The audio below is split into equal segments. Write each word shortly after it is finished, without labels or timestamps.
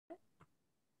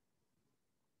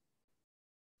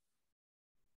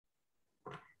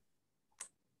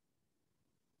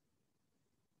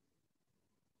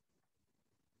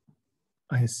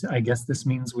I guess this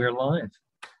means we're live.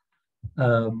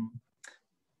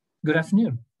 Good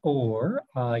afternoon, or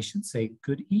I should say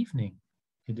good evening.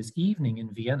 It is evening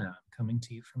in Vienna. I'm coming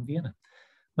to you from Vienna.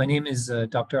 My name is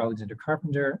Dr. Alexander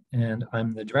Carpenter, and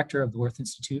I'm the director of the Wirth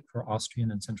Institute for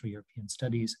Austrian and Central European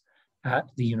Studies at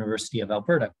the University of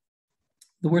Alberta.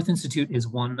 The Wirth Institute is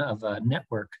one of a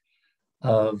network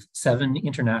of 7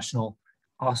 international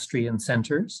Austrian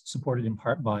centers, supported in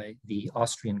part by the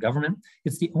Austrian government.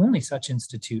 It's the only such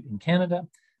institute in Canada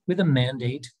with a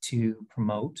mandate to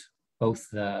promote both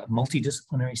the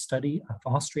multidisciplinary study of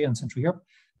Austria and Central Europe,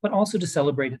 but also to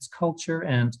celebrate its culture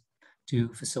and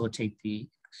to facilitate the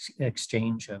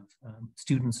exchange of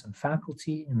students and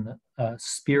faculty in the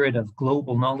spirit of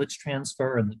global knowledge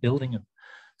transfer and the building of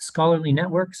scholarly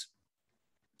networks.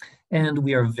 And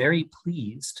we are very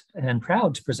pleased and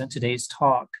proud to present today's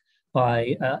talk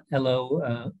by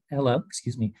Ela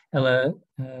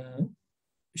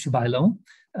Przybyło.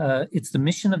 It's the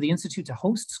mission of the Institute to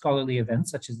host scholarly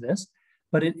events such as this,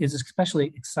 but it is especially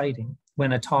exciting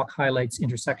when a talk highlights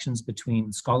intersections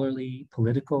between scholarly,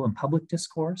 political, and public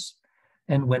discourse,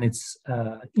 and when it's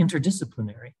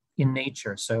interdisciplinary in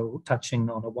nature, so touching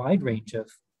on a wide range of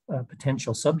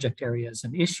potential subject areas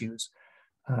and issues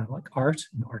like art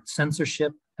and art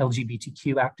censorship,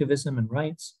 LGBTQ activism and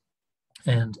rights,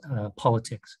 and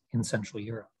politics in Central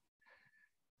Europe.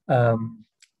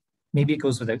 Maybe it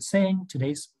goes without saying,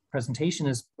 today's presentation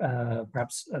is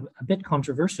perhaps a bit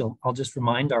controversial. I'll just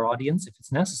remind our audience, if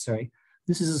it's necessary,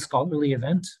 this is a scholarly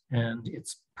event and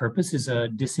its purpose is a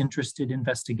disinterested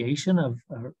investigation of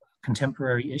a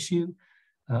contemporary issue,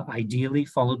 ideally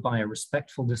followed by a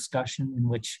respectful discussion in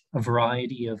which a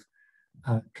variety of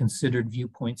considered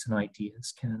viewpoints and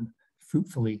ideas can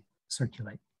fruitfully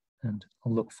circulate. And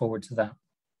I'll look forward to that.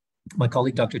 My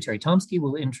colleague, Dr. Terry Tomsky,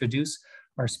 will introduce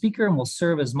our speaker and will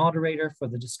serve as moderator for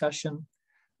the discussion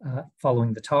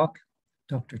following the talk.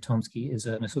 Dr. Tomsky is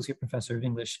an associate professor of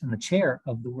English and the chair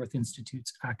of the Wirth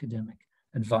Institute's Academic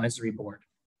Advisory Board.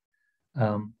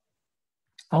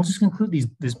 I'll just conclude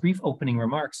these brief opening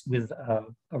remarks with a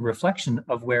reflection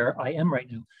of where I am right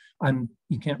now.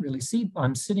 You can't really see,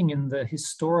 I'm sitting in the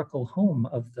historical home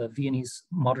of the Viennese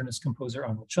modernist composer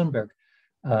Arnold Schoenberg.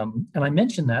 And I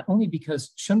mention that only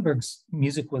because Schoenberg's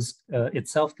music was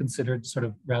itself considered sort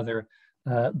of rather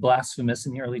blasphemous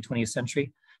in the early 20th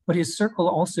century, but his circle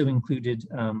also included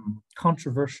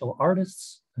controversial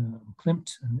artists,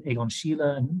 Klimt and Egon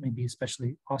Schiele, and maybe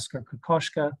especially Oskar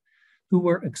Kokoschka, who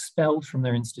were expelled from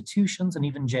their institutions and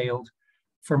even jailed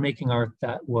for making art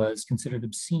that was considered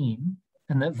obscene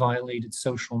and that violated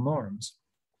social norms.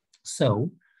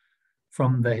 So,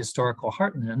 from the historical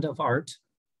heartland of art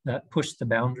that pushed the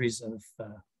boundaries of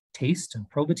taste and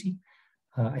probity,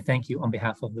 I thank you on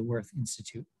behalf of the Wirth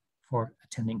Institute for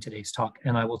attending today's talk,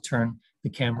 and I will turn the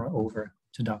camera over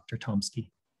to Dr.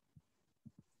 Tomsky.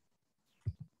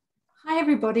 Hi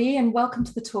everybody, and welcome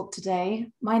to the talk today.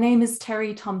 My name is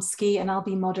Terry Tomsky and I'll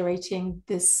be moderating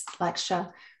this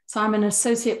lecture. So I'm an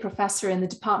associate professor in the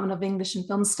Department of English and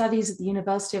Film Studies at the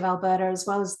University of Alberta, as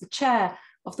well as the chair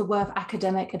of the Wirth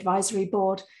Academic Advisory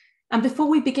Board. And before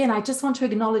we begin, I just want to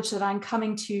acknowledge that I'm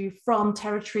coming to you from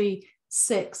Territory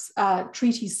 6,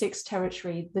 Treaty 6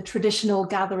 territory, the traditional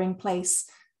gathering place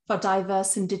for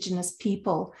diverse Indigenous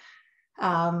people,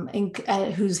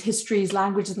 whose histories,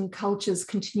 languages, and cultures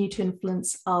continue to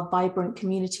influence our vibrant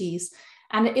communities.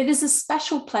 And it is a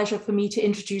special pleasure for me to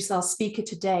introduce our speaker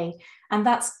today. And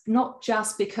that's not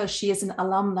just because she is an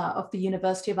alumna of the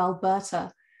University of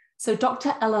Alberta. So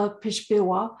Dr. Ela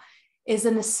Przybyło is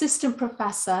an assistant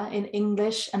professor in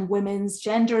English and women's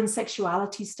gender and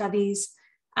sexuality studies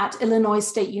at Illinois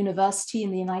State University in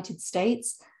the United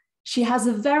States. She has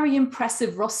a very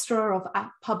impressive roster of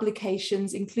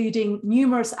publications, including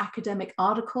numerous academic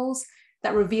articles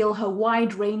that reveal her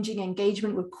wide-ranging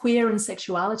engagement with queer and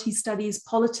sexuality studies,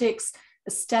 politics,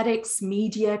 aesthetics,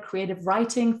 media, creative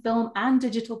writing, film, and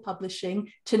digital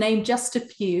publishing, to name just a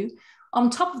few. On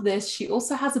top of this, she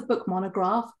also has a book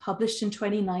monograph published in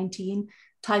 2019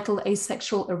 titled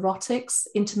Asexual Erotics,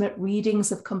 Intimate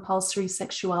Readings of Compulsory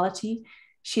Sexuality.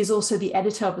 She is also the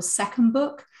editor of a second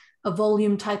book, a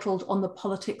volume titled On the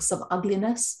Politics of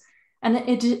Ugliness. And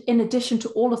in addition to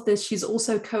all of this, she's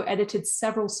also co-edited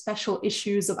several special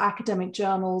issues of academic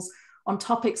journals on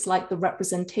topics like the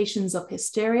representations of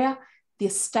hysteria, the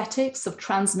aesthetics of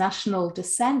transnational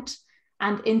descent,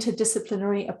 and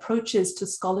interdisciplinary approaches to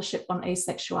scholarship on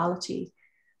asexuality.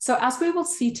 So as we will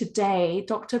see today,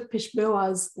 Dr.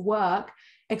 Przybyło's work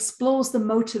explores the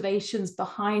motivations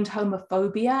behind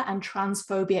homophobia and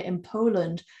transphobia in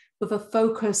Poland, with a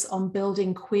focus on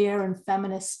building queer and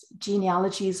feminist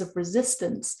genealogies of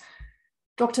resistance.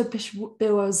 Dr.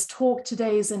 Przybyło's talk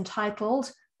today is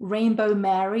entitled Rainbow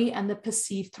Mary and the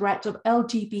Perceived Threat of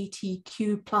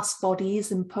LGBTQ plus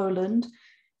bodies in Poland.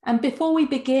 And before we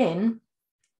begin,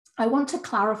 I want to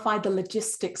clarify the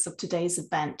logistics of today's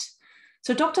event.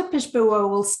 So Dr. Przybyło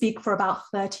will speak for about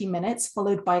 30 minutes,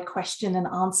 followed by a question and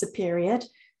answer period.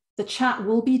 The chat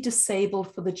will be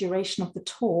disabled for the duration of the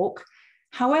talk.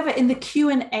 However, in the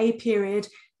Q&A period,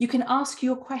 you can ask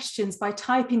your questions by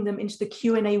typing them into the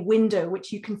Q&A window,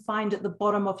 which you can find at the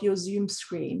bottom of your Zoom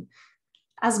screen.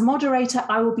 As moderator,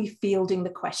 I will be fielding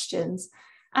the questions.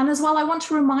 And as well, I want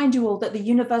to remind you all that the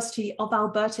University of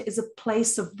Alberta is a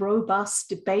place of robust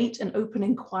debate and open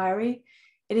inquiry.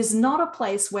 It is not a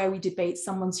place where we debate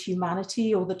someone's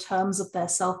humanity or the terms of their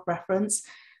self-reference.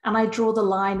 And I draw the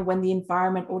line when the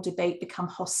environment or debate become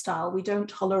hostile. We don't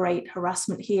tolerate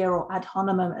harassment here or ad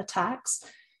hominem attacks.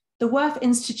 The Wirth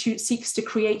Institute seeks to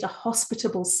create a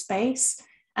hospitable space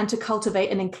and to cultivate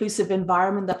an inclusive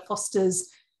environment that fosters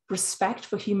respect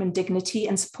for human dignity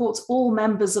and supports all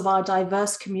members of our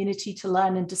diverse community to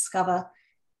learn and discover.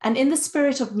 And in the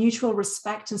spirit of mutual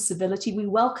respect and civility, we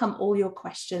welcome all your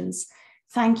questions.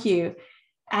 Thank you.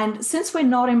 And since we're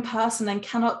not in person and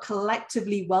cannot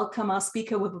collectively welcome our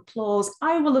speaker with applause,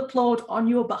 I will applaud on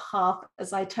your behalf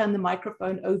as I turn the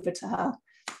microphone over to her.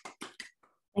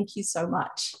 Thank you so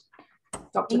much,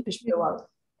 Dr. Przybyło.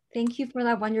 Thank you for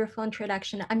that wonderful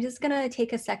introduction. I'm just going to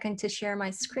take a second to share my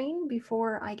screen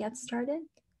before I get started.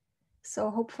 So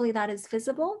hopefully that is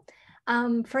visible.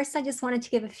 First, I just wanted to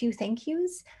give a few thank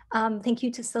yous. Thank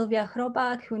you to Sylvia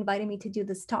Chrobak, who invited me to do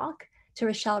this talk, to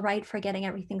Rochelle Wright for getting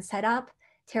everything set up,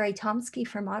 Terry Tomsky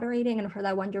for moderating and for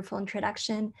that wonderful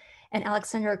introduction, and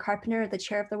Alexandra Carpenter, the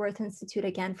chair of the Wirth Institute,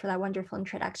 again for that wonderful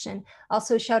introduction.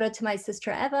 Also, shout out to my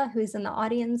sister Eva, who's in the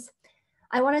audience.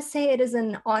 I want to say it is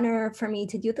an honor for me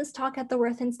to do this talk at the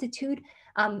Wirth Institute.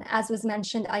 As was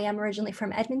mentioned, I am originally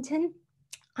from Edmonton,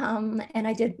 and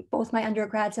I did both my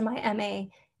undergrads and my MA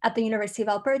at the University of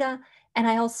Alberta. And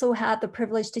I also had the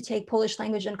privilege to take Polish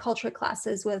language and culture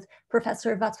classes with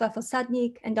Professor Wacław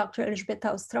Osadnik and Dr.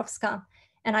 Elżbieta Ostrowska,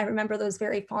 and I remember those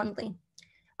very fondly.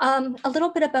 A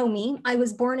little bit about me. I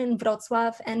was born in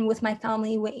Wrocław, and with my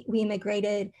family, we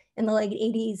immigrated in the late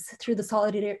 80s through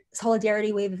the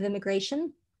solidarity wave of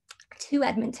immigration to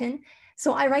Edmonton.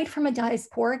 So I write from a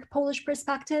diasporic Polish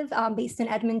perspective based in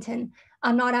Edmonton.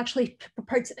 I'm not actually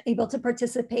able to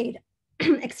participate,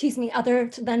 excuse me,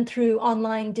 other than through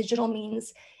online digital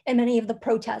means in many of the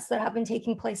protests that have been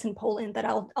taking place in Poland that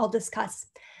I'll discuss.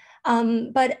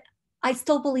 But I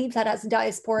still believe that as a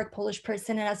diasporic Polish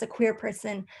person and as a queer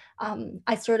person,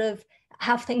 I sort of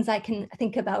have things I can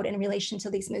think about in relation to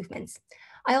these movements.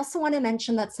 I also want to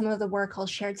mention that some of the work I'll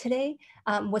share today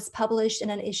was published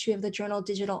in an issue of the journal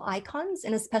Digital Icons,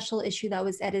 in a special issue that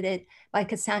was edited by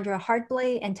Cassandra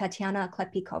Hartblay and Tatiana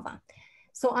Klepikova.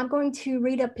 So I'm going to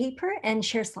read a paper and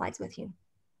share slides with you.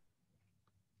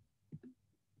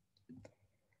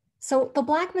 So the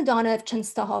Black Madonna of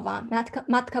Częstochowa,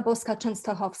 Matka Boska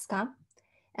Częstochowska,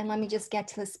 and let me just get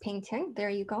to this painting, there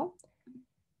you go,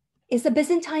 is a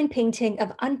Byzantine painting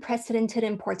of unprecedented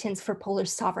importance for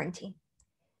Polish sovereignty.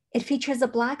 It features a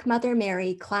Black Mother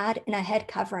Mary clad in a head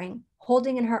covering,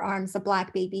 holding in her arms a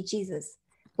Black baby Jesus,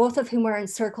 both of whom are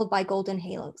encircled by golden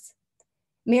halos.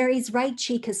 Mary's right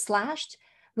cheek is slashed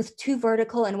with 2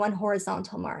 vertical and 1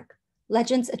 horizontal mark,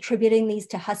 legends attributing these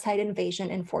to Hussite invasion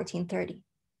in 1430.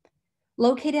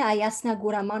 Located at Jasna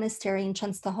Góra Monastery in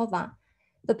Częstochowa,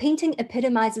 the painting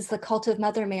epitomizes the cult of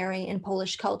Mother Mary in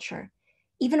Polish culture,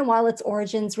 even while its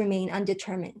origins remain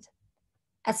undetermined.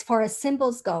 As far as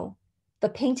symbols go, the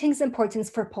painting's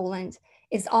importance for Poland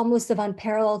is almost of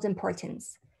unparalleled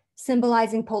importance,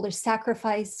 symbolizing Polish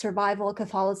sacrifice, survival,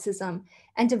 Catholicism,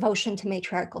 and devotion to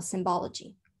matriarchal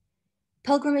symbology.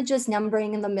 Pilgrimages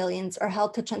numbering in the millions are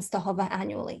held to Częstochowa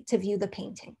annually to view the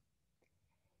painting.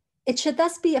 It should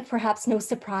thus be perhaps no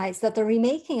surprise that the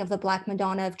remaking of the Black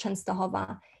Madonna of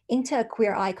Częstochowa into a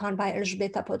queer icon by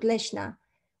Elżbieta Podleśna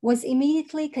was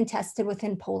immediately contested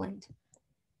within Poland.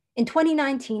 In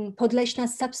 2019, Podleśna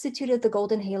substituted the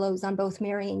golden halos on both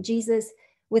Mary and Jesus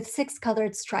with 6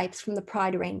 colored stripes from the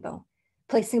Pride rainbow,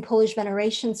 placing Polish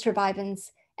veneration,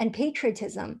 survivance, and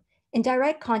patriotism in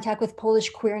direct contact with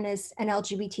Polish queerness and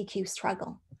LGBTQ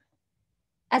struggle.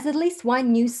 As at least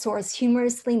one news source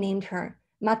humorously named her,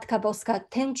 Matka Boska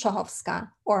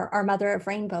Tęczochowska, or Our Mother of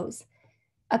Rainbows,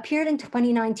 appeared in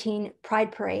 2019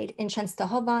 Pride Parade in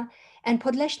Częstochowa, and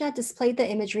Podleśna displayed the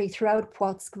imagery throughout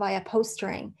Płock via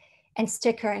postering and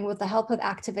stickering with the help of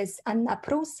activists Anna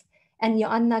Prus and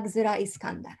Joanna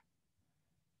Gzyra-Iskander.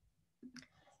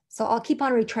 So I'll keep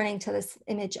on returning to this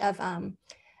image of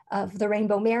of the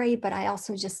Rainbow Mary, but I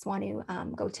also just want to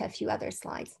go to a few other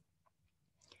slides.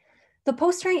 The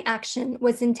postering action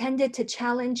was intended to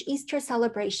challenge Easter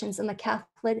celebrations in the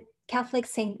Catholic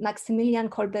St. Maximilian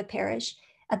Kolbe parish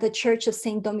at the Church of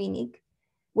St. Dominique,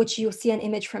 which you'll see an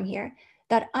image from here,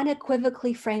 that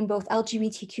unequivocally frame both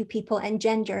LGBTQ people and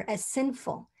gender as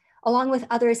sinful, along with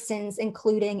other sins,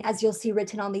 including, as you'll see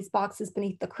written on these boxes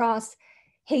beneath the cross,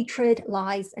 hatred,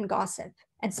 lies, and gossip,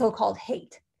 and so-called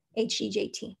hate,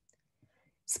 H-E-J-T.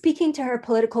 Speaking to her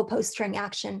political postering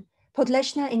action,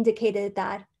 Podleśna indicated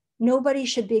that nobody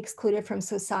should be excluded from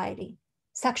society.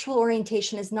 Sexual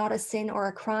orientation is not a sin or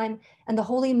a crime, and the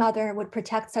Holy Mother would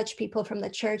protect such people from the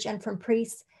church and from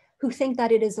priests who think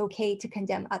that it is okay to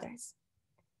condemn others.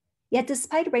 Yet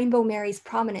despite Rainbow Mary's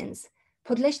prominence,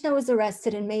 Podleśna was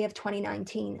arrested in May of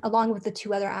 2019, along with the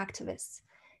 2 other activists,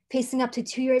 facing up to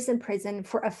 2 years in prison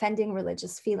for offending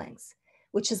religious feelings,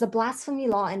 which is a blasphemy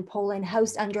law in Poland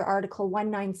housed under Article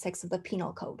 196 of the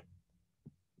Penal Code.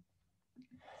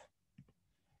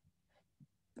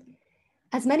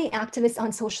 As many activists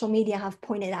on social media have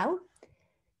pointed out,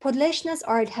 Podleśna's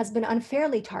art has been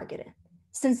unfairly targeted,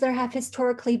 since there have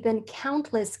historically been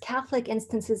countless Catholic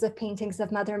instances of paintings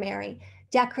of Mother Mary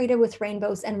decorated with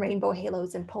rainbows and rainbow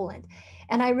halos in Poland.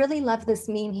 And I really love this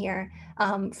meme here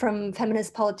from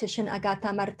feminist politician Agata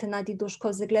Martyna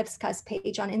Diduszko-Zyglewska's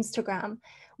page on Instagram,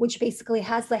 which basically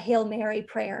has the Hail Mary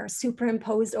prayer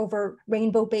superimposed over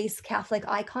rainbow-based Catholic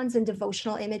icons and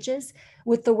devotional images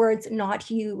with the words "not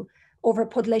you" over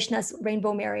Podleśna's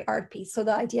Rainbow Mary art piece. So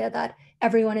the idea that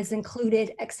everyone is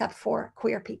included except for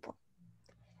queer people.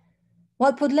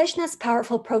 While Podleśna's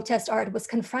powerful protest art was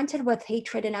confronted with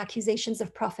hatred and accusations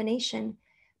of profanation,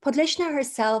 Podleśna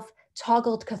herself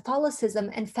toggled Catholicism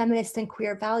and feminist and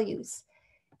queer values,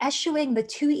 eschewing the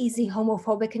too easy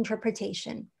homophobic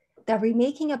interpretation that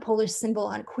remaking a Polish symbol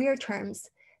on queer terms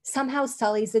somehow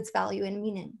sullies its value and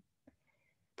meaning.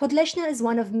 Podleśna is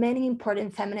one of many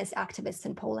important feminist activists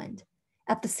in Poland.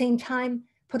 At the same time,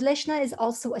 Podleśna is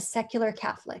also a secular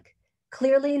Catholic,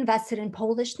 clearly invested in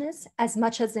Polishness as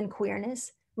much as in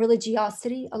queerness,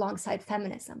 religiosity alongside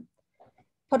feminism.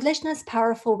 Podleśna's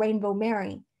powerful Rainbow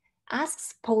Mary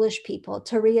asks Polish people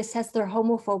to reassess their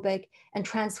homophobic and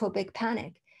transphobic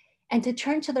panic and to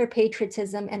turn to their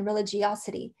patriotism and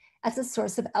religiosity as a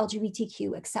source of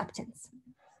LGBTQ acceptance.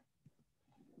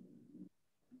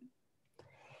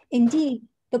 Indeed,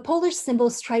 the Polish symbol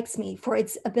strikes me for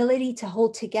its ability to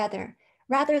hold together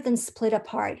rather than split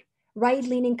apart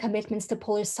right-leaning commitments to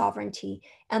Polish sovereignty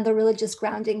and the religious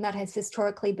grounding that has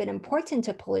historically been important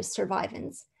to Polish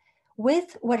survivance,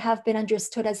 with what have been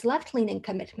understood as left-leaning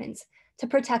commitments to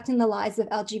protecting the lives of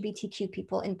LGBTQ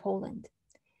people in Poland.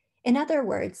 In other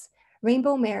words,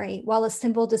 Rainbow Mary, while a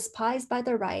symbol despised by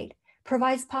the right,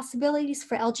 provides possibilities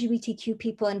for LGBTQ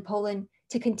people in Poland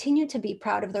to continue to be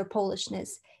proud of their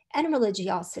Polishness and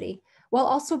religiosity, while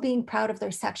also being proud of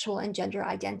their sexual and gender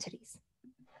identities.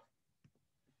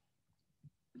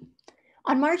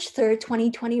 On March 3rd,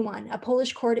 2021, a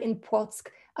Polish court in Płock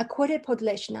acquitted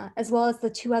Podleśna, as well as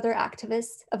the 2 other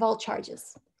activists, of all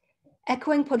charges.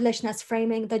 Echoing Podleśna's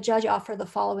framing, the judge offered the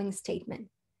following statement.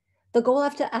 The goal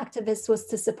of the activists was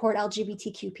to support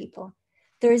LGBTQ people.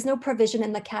 There is no provision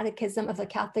in the Catechism of the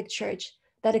Catholic Church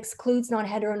that excludes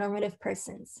non-heteronormative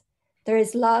persons. There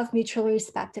is love, mutual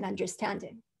respect, and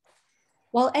understanding.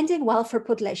 While ending well for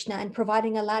Podleśna and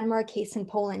providing a landmark case in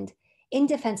Poland in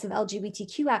defense of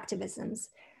LGBTQ activisms,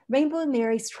 Rainbow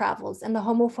Mary's travels and the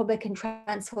homophobic and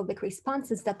transphobic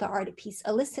responses that the art piece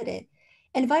elicited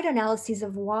invite analyses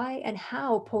of why and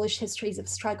how Polish histories of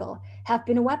struggle have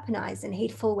been weaponized in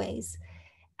hateful ways,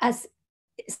 as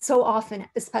so often,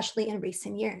 especially in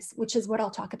recent years, which is what I'll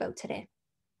talk about today.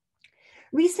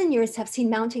 Recent years have seen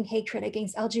mounting hatred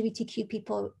against LGBTQ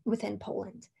people within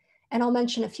Poland, and I'll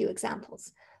mention a few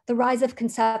examples. The rise of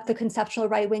the conceptual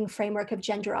right-wing framework of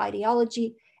gender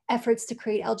ideology, efforts to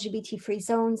create LGBT-free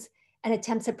zones, and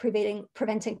attempts at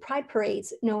preventing pride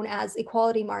parades known as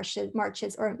equality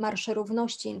marches or Marsze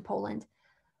Równości in Poland,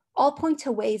 all point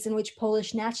to ways in which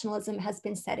Polish nationalism has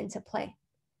been set into play.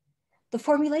 The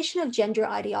formulation of gender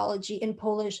ideology in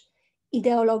Polish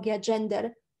ideologia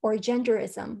gender or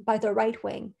genderism by the right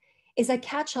wing is a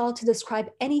catch-all to describe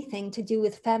anything to do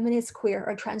with feminist, queer,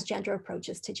 or transgender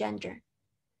approaches to gender.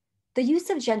 The use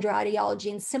of gender ideology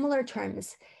in similar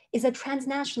terms is a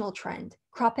transnational trend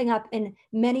cropping up in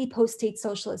many post-state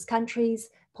socialist countries,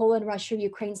 Poland, Russia,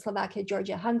 Ukraine, Slovakia,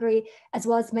 Georgia, Hungary, as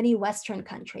well as many Western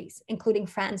countries, including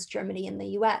France, Germany, and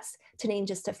the US, to name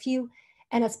just a few,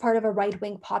 and as part of a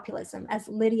right-wing populism, as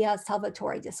Lydia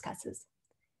Salvatore discusses.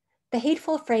 The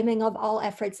hateful framing of all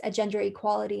efforts at gender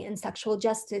equality and sexual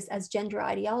justice as gender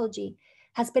ideology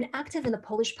has been active in the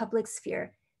Polish public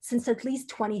sphere since at least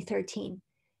 2013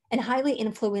 and highly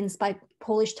influenced by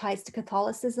Polish ties to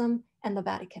Catholicism and the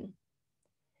Vatican.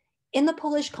 In the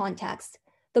Polish context,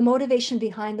 the motivation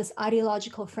behind this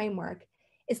ideological framework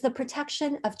is the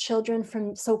protection of children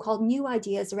from so-called new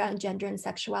ideas around gender and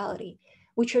sexuality,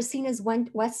 which are seen as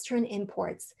Western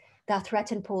imports that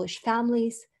threaten Polish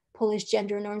families, Polish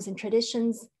gender norms and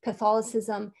traditions,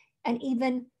 Catholicism, and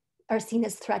even are seen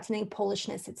as threatening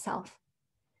Polishness itself.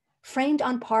 Framed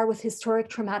on par with historic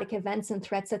traumatic events and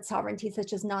threats at sovereignty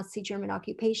such as Nazi German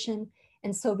occupation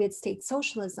and Soviet state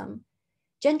socialism,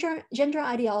 gender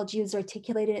ideology was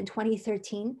articulated in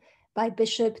 2013 by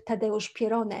Bishop Tadeusz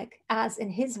Pieronek as, in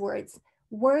his words,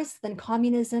 worse than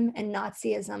communism and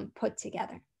Nazism put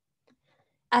together.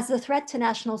 As a threat to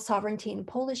national sovereignty and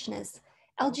Polishness,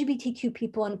 LGBTQ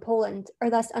people in Poland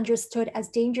are thus understood as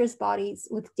dangerous bodies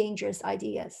with dangerous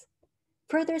ideas.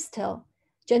 Further still,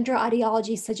 gender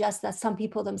ideology suggests that some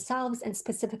people themselves, and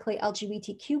specifically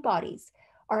LGBTQ bodies,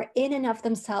 are in and of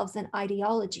themselves an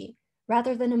ideology,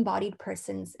 rather than embodied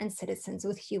persons and citizens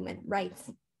with human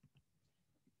rights.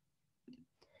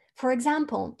 For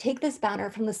example, take this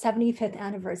banner from the 75th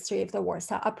anniversary of the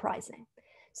Warsaw Uprising.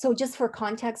 So just for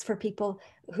context for people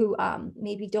who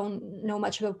maybe don't know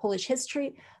much about Polish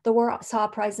history, the Warsaw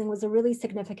Uprising was a really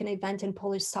significant event in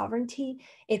Polish sovereignty.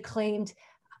 It claimed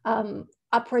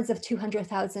upwards of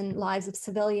 200,000 lives of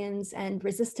civilians and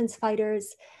resistance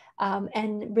fighters,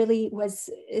 and really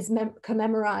is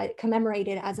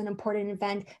commemorated as an important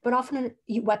event, but often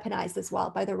weaponized as well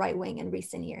by the right wing in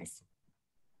recent years.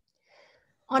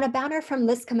 On a banner from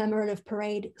this commemorative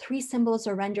parade, three symbols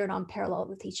are rendered on parallel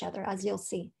with each other, as you'll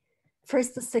see.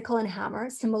 First, the sickle and hammer,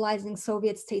 symbolizing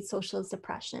Soviet state socialist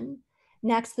oppression.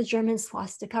 Next, the German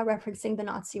swastika, referencing the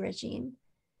Nazi regime.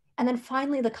 And then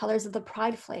finally, the colors of the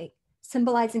pride flag,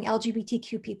 symbolizing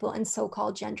LGBTQ people and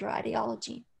so-called gender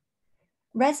ideology.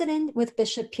 Resonant with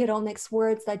Bishop Pieronek's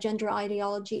words that gender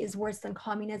ideology is worse than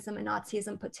communism and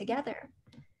Nazism put together,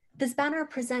 this banner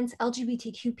presents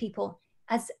LGBTQ people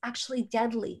as actually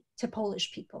deadly to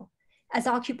Polish people, as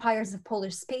occupiers of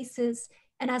Polish spaces,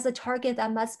 and as a target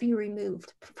that must be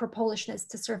removed for Polishness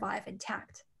to survive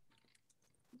intact.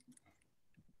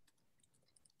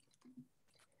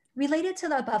 Related to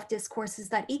the above discourses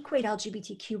that equate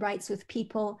LGBTQ rights with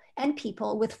people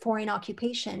with foreign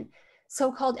occupation,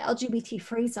 so-called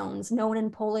LGBT-free zones, known in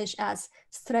Polish as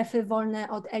strefy wolne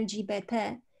od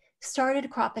LGBT, started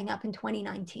cropping up in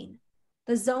 2019.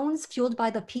 The zones, fueled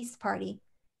by the Peace Party,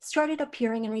 started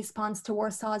appearing in response to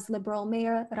Warsaw's liberal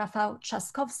mayor, Rafał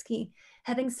Trzaskowski,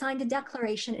 having signed a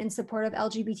declaration in support of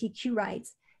LGBTQ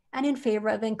rights and in favor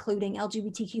of including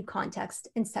LGBTQ context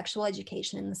in sexual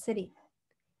education in the city.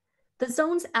 The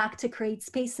zones act to create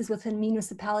spaces within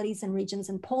municipalities and regions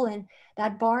in Poland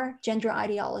that bar gender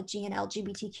ideology and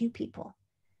LGBTQ people.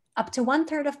 Up to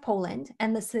 1/3 of Poland,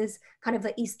 and this is kind of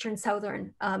the eastern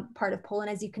southern part of Poland,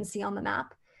 as you can see on the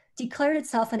map, declared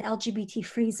itself an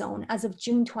LGBT-free zone as of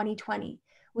June 2020,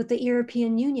 with the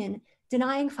European Union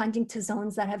denying funding to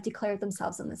zones that have declared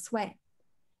themselves in this way.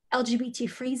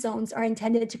 LGBT-free zones are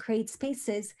intended to create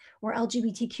spaces where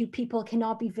LGBTQ people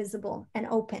cannot be visible and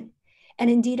open, and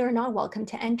indeed are not welcome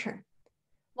to enter.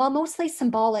 While mostly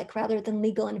symbolic rather than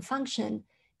legal in function,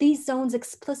 these zones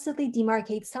explicitly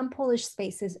demarcate some Polish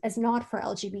spaces as not for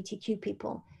LGBTQ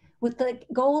people, with the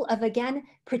goal of, again,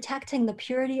 protecting the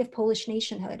purity of Polish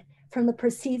nationhood from the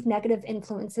perceived negative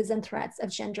influences and threats of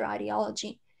gender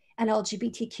ideology and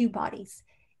LGBTQ bodies,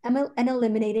 and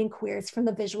eliminating queers from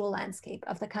the visual landscape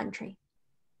of the country.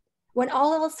 When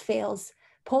all else fails,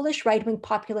 Polish right-wing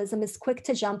populism is quick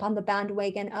to jump on the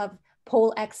bandwagon of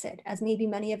Pole exit, as maybe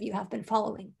many of you have been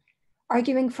following,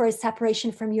 arguing for a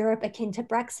separation from Europe akin to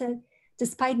Brexit,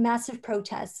 despite massive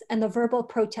protests and the verbal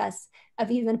protests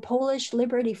of even Polish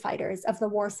liberty fighters of the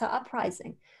Warsaw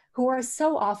Uprising, who are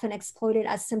so often exploited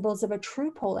as symbols of a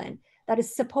true Poland that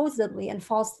is supposedly and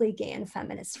falsely gay and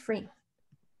feminist free.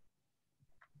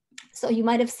 So you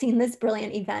might have seen this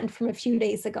brilliant event from a few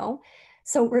days ago.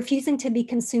 So refusing to be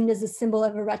consumed as a symbol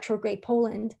of a retrograde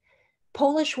Poland,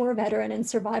 Polish war veteran and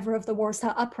survivor of the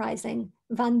Warsaw Uprising,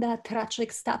 Wanda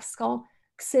Traczyk-Stawsko,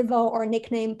 ksywo or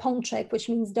nickname Pączek, which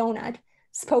means donut,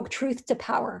 spoke truth to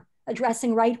power,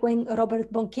 addressing right-wing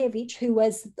Robert Bąkiewicz, who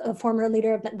was the former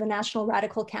leader of the National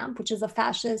Radical Camp, which is a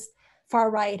fascist,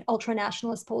 far-right,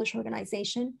 ultra-nationalist Polish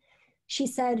organization. She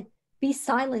said, "Be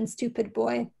silent, stupid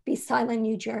boy. Be silent,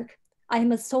 you jerk. I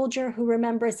am a soldier who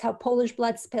remembers how Polish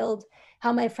blood spilled,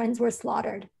 how my friends were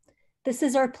slaughtered. This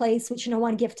is our place, which no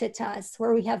one gifted to us,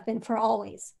 where we have been for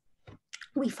always."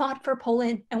 We fought for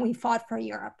Poland and we fought for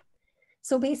Europe.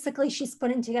 So basically, she's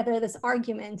putting together this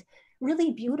argument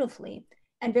really beautifully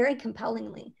and very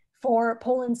compellingly for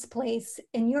Poland's place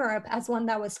in Europe as one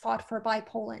that was fought for by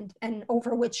Poland and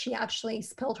over which she actually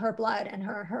spilled her blood, and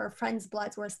her friends'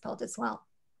 bloods were spilled as well.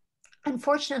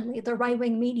 Unfortunately, the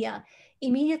right-wing media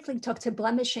immediately took to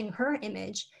blemishing her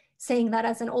image, saying that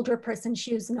as an older person,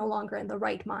 she was no longer in the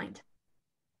right mind.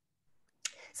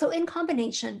 So in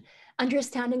combination,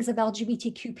 understandings of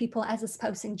LGBTQ people as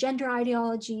espousing gender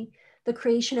ideology, the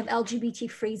creation of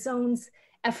LGBT-free zones,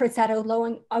 efforts at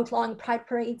outlawing pride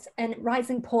parades, and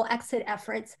rising Pole exit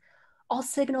efforts all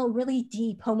signal really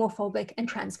deep homophobic and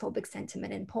transphobic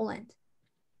sentiment in Poland.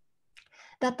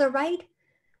 That the right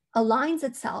aligns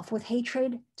itself with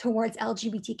hatred towards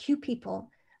LGBTQ people,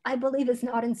 I believe is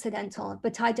not incidental,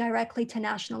 but tied directly to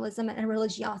nationalism and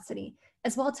religiosity,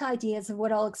 as well to ideas of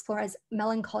what I'll explore as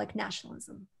melancholic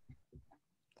nationalism.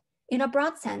 In a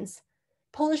broad sense,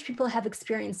 Polish people have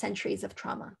experienced centuries of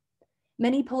trauma.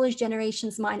 Many Polish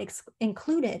generations, mine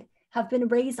included, have been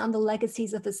raised on the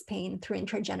legacies of this pain through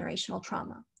intergenerational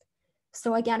trauma.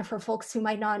 So again, for folks who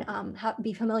might not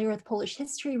be familiar with Polish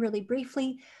history, really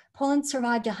briefly, Poland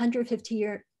survived a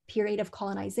 150-year period of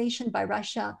colonization by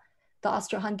Russia, the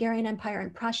Austro-Hungarian Empire,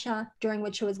 and Prussia, during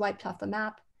which it was wiped off the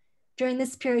map. During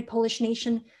this period, Polish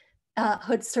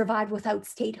nationhood survived without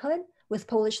statehood, with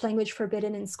Polish language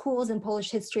forbidden in schools and Polish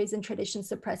histories and traditions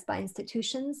suppressed by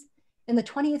institutions. In the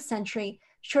 20th century,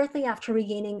 shortly after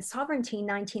regaining sovereignty in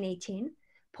 1918,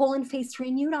 Poland faced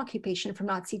renewed occupation from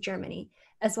Nazi Germany,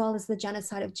 as well as the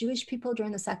genocide of Jewish people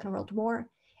during the Second World War,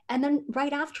 and then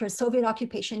right after Soviet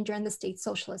occupation during the state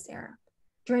socialist era.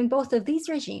 During both of these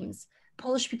regimes,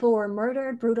 Polish people were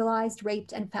murdered, brutalized,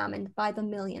 raped, and famined by the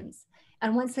millions,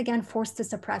 and once again forced to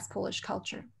suppress Polish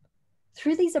culture.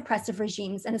 Through these oppressive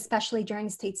regimes, and especially during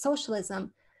state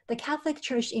socialism, the Catholic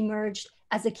Church emerged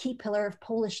as a key pillar of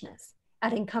Polishness,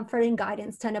 adding comfort and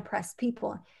guidance to an oppressed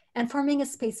people, and forming a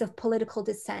space of political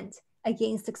dissent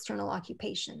against external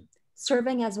occupation,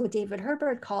 serving as what David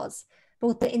Herbert calls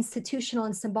both the institutional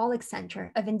and symbolic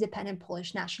center of independent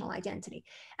Polish national identity.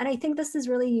 And I think this is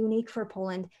really unique for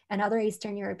Poland and other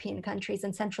Eastern European countries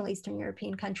and Central Eastern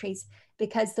European countries,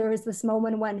 because there was this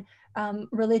moment when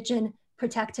religion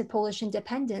protected Polish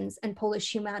independence and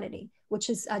Polish humanity, which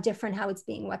is different how it's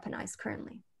being weaponized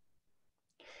currently.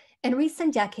 In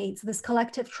recent decades, this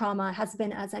collective trauma has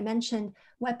been, as I mentioned,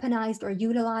 weaponized or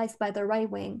utilized by the right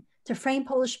wing to frame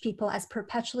Polish people as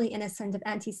perpetually innocent of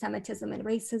anti-Semitism and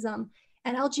racism,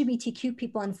 and LGBTQ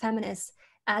people and feminists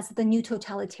as the new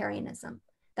totalitarianism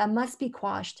that must be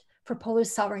quashed for Polish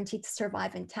sovereignty to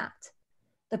survive intact.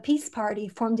 The Peace Party,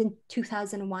 formed in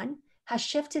 2001, has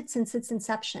shifted since its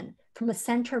inception from a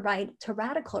center-right to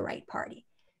radical right party,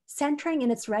 centering in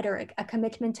its rhetoric a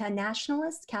commitment to a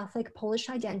nationalist Catholic Polish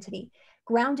identity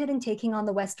grounded in taking on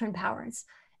the Western powers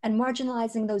and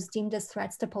marginalizing those deemed as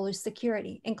threats to Polish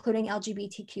security, including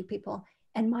LGBTQ people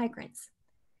and migrants.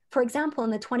 For example,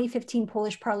 in the 2015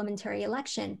 Polish parliamentary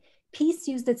election, PiS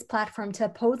used its platform to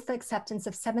oppose the acceptance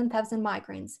of 7,000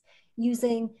 migrants,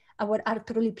 using what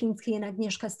Artur Lipiński and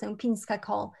Agnieszka Stępińska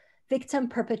call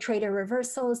victim-perpetrator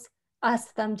reversals,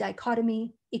 us-them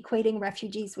dichotomy, equating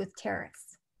refugees with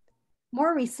terrorists.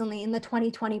 More recently, in the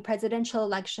 2020 presidential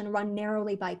election run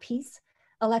narrowly by PiS,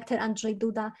 elected Andrzej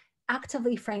Duda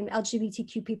actively framed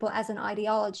LGBTQ people as an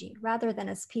ideology rather than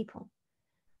as people.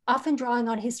 Often drawing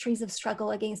on histories of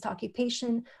struggle against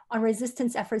occupation, on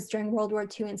resistance efforts during World War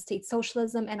II and state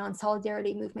socialism, and on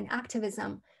solidarity movement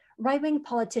activism, right-wing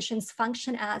politicians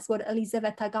function as what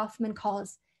Elizabeta Goffman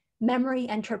calls memory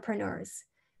entrepreneurs,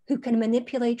 who can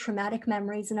manipulate traumatic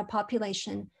memories in a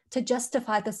population to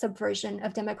justify the subversion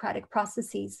of democratic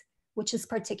processes, which is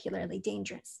particularly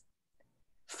dangerous.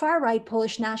 Far-right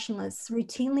Polish nationalists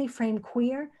routinely frame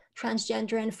queer,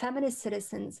 transgender, and feminist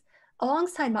citizens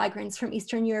alongside migrants from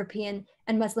Eastern European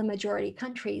and Muslim-majority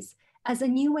countries as a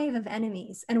new wave of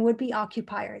enemies and would-be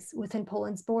occupiers within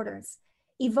Poland's borders,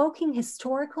 evoking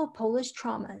historical Polish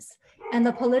traumas and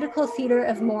the political theater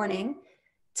of mourning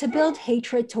to build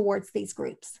hatred towards these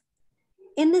groups.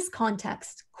 In this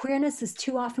context, queerness is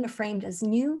too often framed as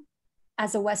new,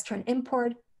 as a Western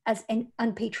import, as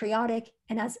unpatriotic,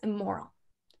 and as immoral.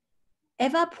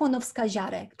 Ewa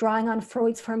Płonowska-Ziarek, drawing on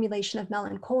Freud's formulation of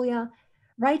melancholia,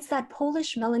 writes that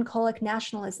Polish melancholic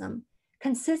nationalism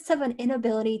consists of an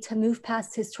inability to move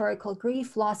past historical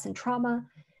grief, loss, and trauma,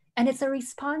 and it's a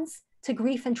response to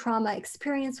grief and trauma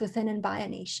experienced within and by a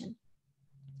nation.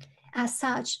 As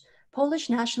such, Polish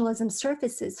nationalism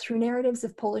surfaces through narratives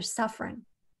of Polish suffering,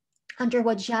 under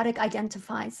what Ziarek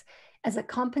identifies as a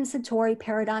compensatory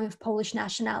paradigm of Polish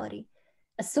nationality,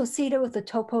 associated with the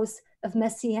topos of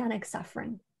messianic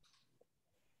suffering.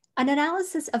 An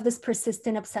analysis of this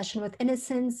persistent obsession with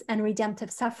innocence and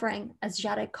redemptive suffering, as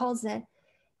Jarek calls it,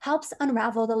 helps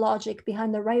unravel the logic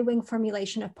behind the right-wing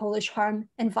formulation of Polish harm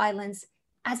and violence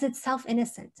as itself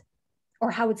innocent, or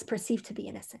how it's perceived to be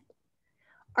innocent.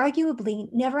 Arguably,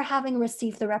 never having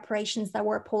received the reparations that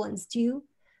were Poland's due,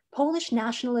 Polish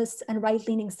nationalists and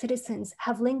right-leaning citizens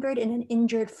have lingered in an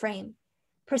injured frame,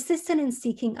 persistent in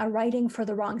seeking a righting for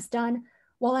the wrongs done,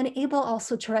 while unable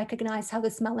also to recognize how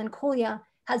this melancholia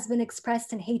has been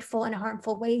expressed in hateful and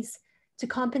harmful ways to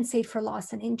compensate for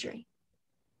loss and injury.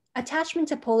 Attachment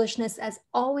to Polishness as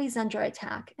always under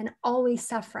attack and always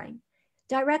suffering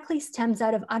directly stems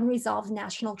out of unresolved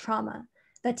national trauma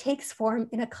that takes form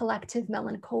in a collective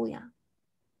melancholia.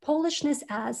 Polishness,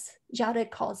 as Jarek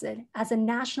calls it, as a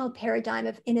national paradigm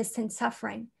of innocent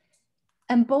suffering,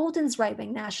 emboldens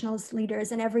right-wing nationalist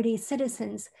leaders and everyday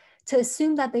citizens to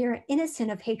assume that they are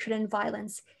innocent of hatred and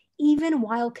violence, even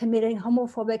while committing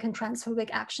homophobic and transphobic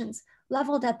actions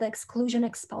leveled at the exclusion,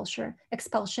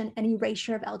 expulsion, and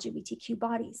erasure of LGBTQ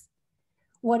bodies.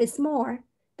 What is more,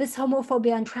 this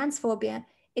homophobia and transphobia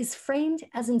is framed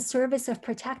as in service of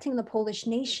protecting the Polish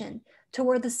nation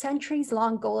toward the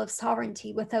centuries-long goal of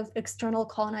sovereignty without external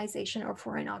colonization or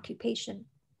foreign occupation.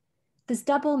 This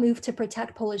double move to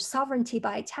protect Polish sovereignty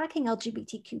by attacking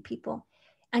LGBTQ people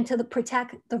and to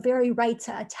protect the very right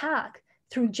to attack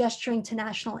through gesturing to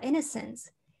national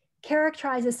innocence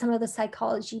characterizes some of the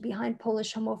psychology behind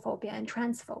Polish homophobia and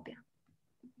transphobia.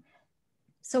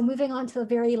 So moving on to the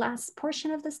very last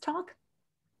portion of this talk.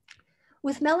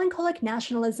 With melancholic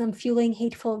nationalism fueling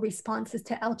hateful responses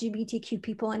to LGBTQ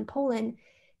people in Poland,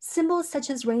 symbols such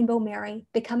as Rainbow Mary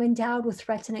become endowed with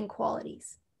threatening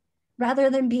qualities. Rather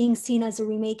than being seen as a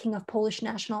remaking of Polish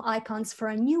national icons for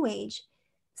a new age,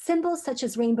 symbols such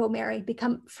as Rainbow Mary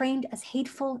become framed as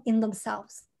hateful in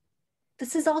themselves.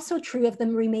 This is also true of the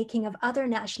remaking of other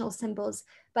national symbols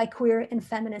by queer and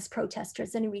feminist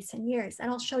protesters in recent years,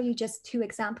 and I'll show you just two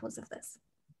examples of this.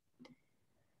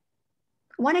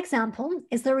 One example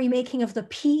is the remaking of the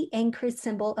P-anchored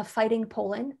symbol of fighting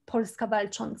Poland, Polska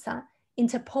walcząca,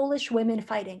 into Polish women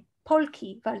fighting,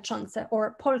 Polki walczące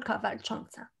or Polka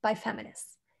walcząca, by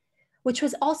feminists, which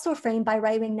was also framed by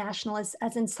right-wing nationalists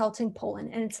as insulting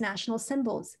Poland and its national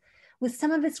symbols, with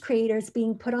some of its creators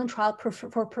being put on trial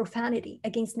for profanity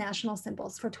against national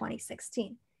symbols for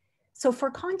 2016. So for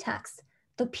context,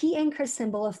 the P-anchor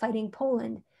symbol of fighting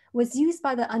Poland was used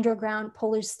by the underground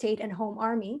Polish state and home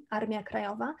army, Armia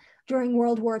Krajowa, during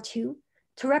World War II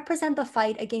to represent the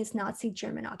fight against Nazi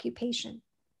German occupation.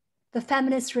 The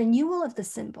feminist renewal of the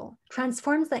symbol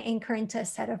transforms the anchor into a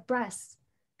set of breasts,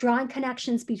 drawing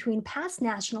connections between past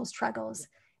national struggles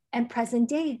and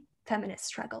present-day feminist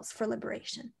struggles for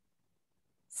liberation.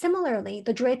 Similarly,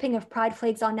 the draping of pride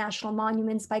flags on national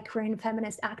monuments by queer and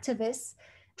feminist activists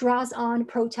draws on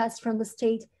protests from the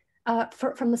state,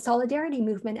 from the solidarity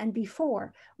movement and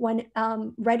before, when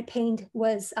red paint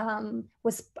was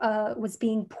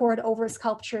being poured over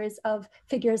sculptures of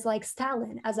figures like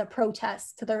Stalin as a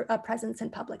protest to their presence in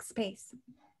public space.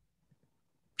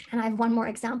 And I have one more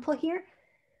example here.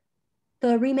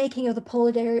 The remaking of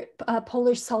the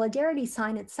Polish solidarity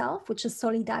sign itself, which is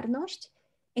Solidarność,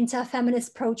 into a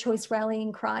feminist pro-choice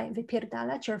rallying cry,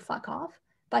 wypierdalać or fuck off,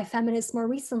 by feminists more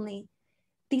recently.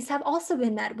 These have also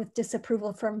been met with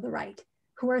disapproval from the right,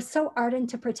 who are so ardent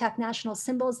to protect national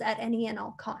symbols at any and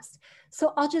all costs.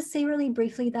 So I'll just say really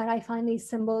briefly that I find these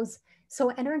symbols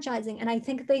so energizing, and I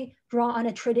think they draw on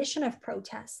a tradition of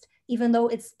protest, even though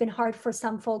it's been hard for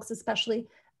some folks, especially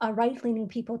right-leaning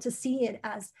people, to see it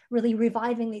as really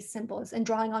reviving these symbols and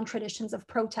drawing on traditions of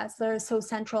protest that are so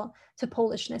central to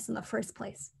Polishness in the first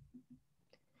place.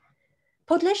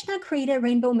 Podleśna created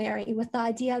Rainbow Mary with the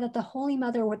idea that the Holy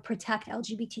Mother would protect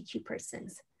LGBTQ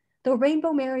persons, though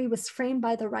Rainbow Mary was framed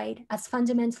by the right as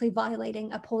fundamentally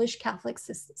violating a Polish Catholic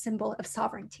symbol of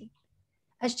sovereignty.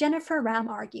 As Jennifer Ram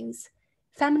argues,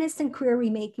 feminist and queer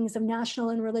remakings of national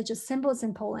and religious symbols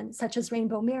in Poland, such as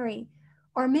Rainbow Mary,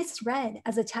 are misread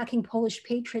as attacking Polish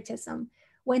patriotism,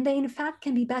 when they in fact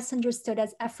can be best understood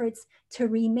as efforts to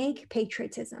remake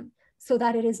patriotism so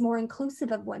that it is more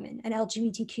inclusive of women and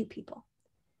LGBTQ people.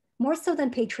 More so than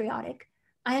patriotic,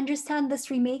 I understand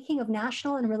this remaking of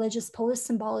national and religious Polish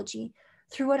symbology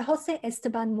through what José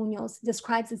Esteban Muñoz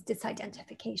describes as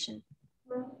disidentification.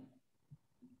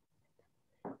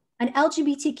 An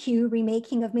LGBTQ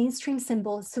remaking of mainstream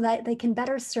symbols so that they can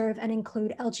better serve and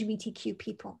include LGBTQ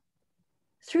people.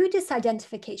 Through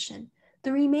disidentification,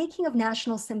 the remaking of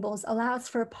national symbols allows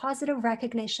for a positive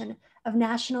recognition of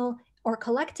national or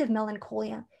collective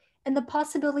melancholia and the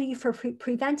possibility for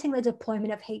preventing the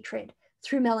deployment of hatred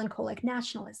through melancholic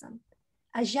nationalism.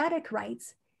 As Jarek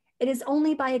writes, it is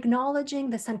only by acknowledging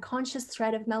this unconscious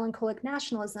threat of melancholic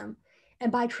nationalism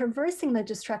and by traversing the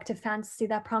destructive fantasy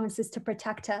that promises to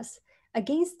protect us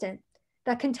against it,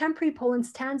 that contemporary Poland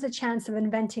stands a chance of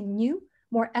inventing new,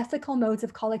 more ethical modes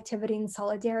of collectivity and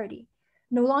solidarity,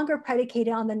 no longer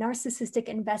predicated on the narcissistic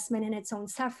investment in its own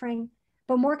suffering,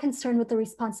 but more concerned with the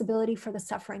responsibility for the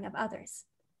suffering of others.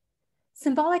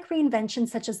 Symbolic reinvention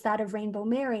such as that of Rainbow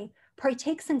Mary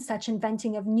partakes in such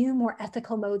inventing of new, more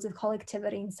ethical modes of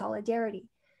collectivity and solidarity,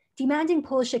 demanding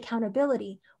Polish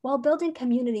accountability while building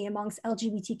community amongst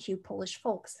LGBTQ Polish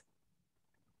folks.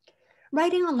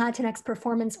 Writing on Latinx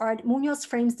performance art, Muñoz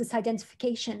frames this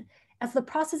identification as the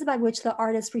process by which the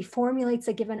artist reformulates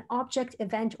a given object,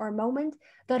 event, or moment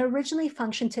that originally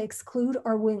functioned to exclude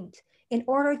or wound, in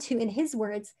order to, in his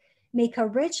words, make a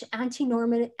rich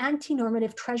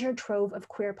anti-normative treasure trove of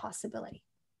queer possibility.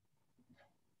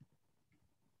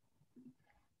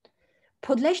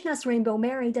 Podleśna's Rainbow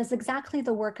Mary does exactly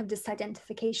the work of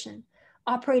disidentification,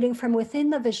 operating from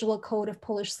within the visual code of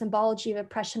Polish symbology of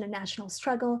oppression and national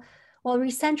struggle, while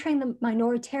recentering the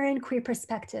minoritarian queer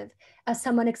perspective as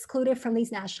someone excluded from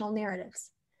these national narratives.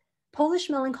 Polish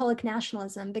melancholic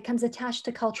nationalism becomes attached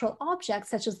to cultural objects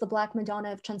such as the Black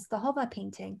Madonna of Częstochowa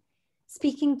painting,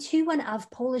 speaking to and of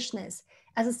Polishness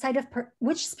as a site of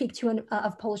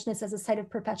Polishness as a site of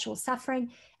perpetual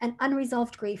suffering and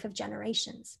unresolved grief of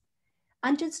generations.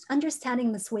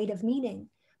 Understanding this weight of meaning,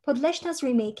 Podleśna's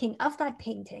remaking of that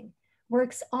painting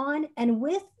works on and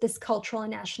with this cultural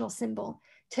and national symbol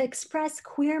to express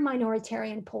queer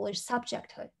minoritarian Polish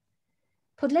subjecthood.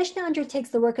 Podleśna undertakes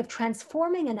the work of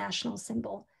transforming a national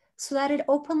symbol so that it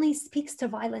openly speaks to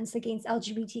violence against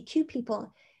LGBTQ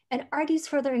people and argues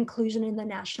for their inclusion in the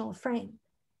national frame.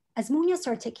 As Muñoz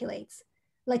articulates,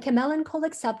 like a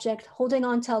melancholic subject holding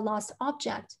on to a lost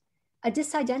object, a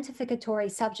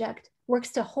disidentificatory subject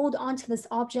works to hold on to this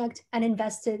object and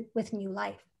invest it with new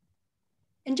life.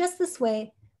 In just this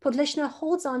way, Podleśna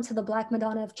holds on to the Black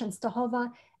Madonna of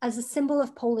Częstochowa as a symbol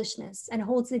of Polishness and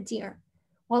holds it dear,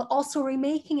 while also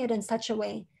remaking it in such a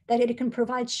way that it can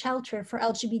provide shelter for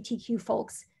LGBTQ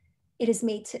folks it is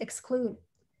made to exclude.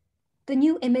 The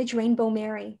new image, Rainbow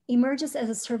Mary, emerges as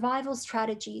a survival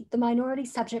strategy the minority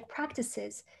subject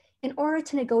practices in order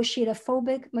to negotiate a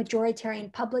phobic,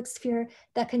 majoritarian public sphere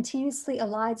that continuously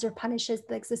elides or punishes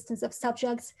the existence of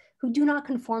subjects who do not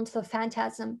conform to the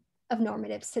phantasm of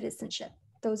normative citizenship.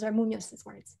 Those are Muñoz's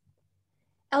words.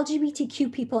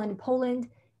 LGBTQ people in Poland,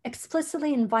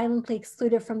 explicitly and violently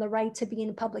excluded from the right to be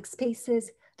in public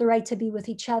spaces, the right to be with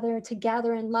each other, to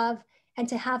gather in love, and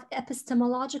to have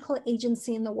epistemological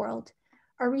agency in the world,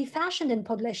 are refashioned in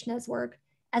Podleśna's work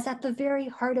as at the very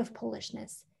heart of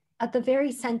Polishness, at the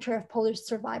very center of Polish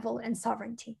survival and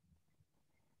sovereignty.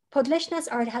 Podleśna's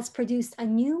art has produced a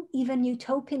new, even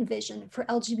utopian vision for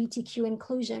LGBTQ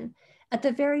inclusion at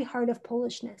the very heart of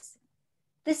Polishness.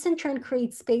 This in turn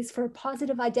creates space for a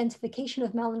positive identification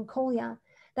of melancholia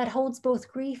that holds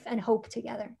both grief and hope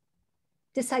together.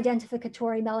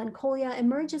 Disidentificatory melancholia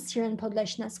emerges here in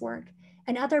Podleśna's work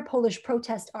and other Polish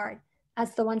protest art,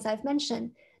 as the ones I've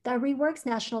mentioned, that reworks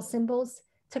national symbols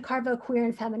to carve out queer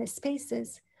and feminist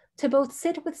spaces, to both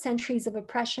sit with centuries of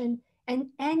oppression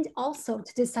and also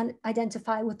to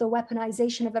disidentify with the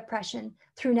weaponization of oppression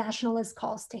through nationalist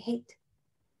calls to hate.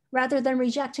 Rather than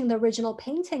rejecting the original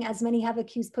painting, as many have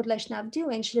accused Podleśna of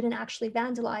doing, she didn't actually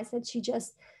vandalize it, she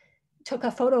just took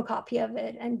a photocopy of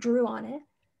it and drew on it.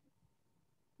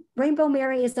 Rainbow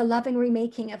Mary is the loving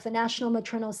remaking of the national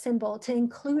maternal symbol to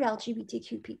include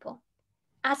LGBTQ people,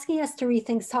 asking us to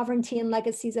rethink sovereignty and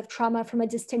legacies of trauma from a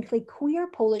distinctly queer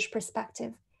Polish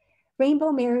perspective.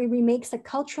 Rainbow Mary remakes a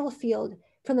cultural field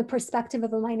from the perspective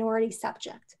of a minority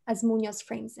subject, as Muñoz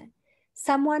frames it,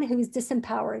 someone who is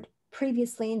disempowered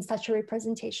previously in such a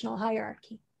representational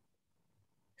hierarchy.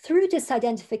 Through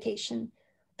disidentification,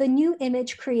 the new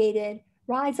image created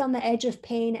rides on the edge of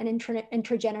pain and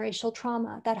intergenerational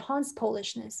trauma that haunts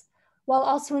Polishness, while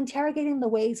also interrogating the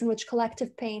ways in which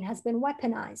collective pain has been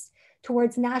weaponized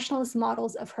towards nationalist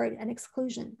models of hurt and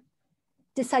exclusion.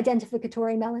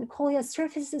 Disidentificatory melancholia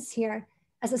surfaces here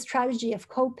as a strategy of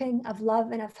coping, of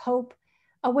love, and of hope,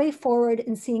 a way forward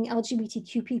in seeing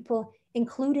LGBTQ people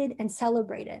included and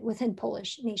celebrated within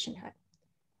Polish nationhood.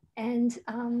 And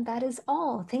that is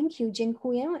all. Thank you,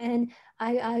 dziękuję. And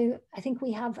I think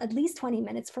we have at least 20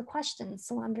 minutes for questions,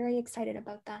 so I'm very excited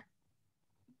about that.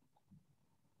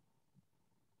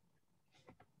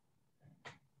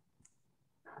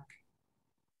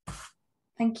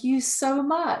 Thank you so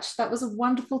much. That was a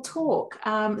wonderful talk.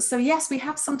 So yes, we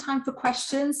have some time for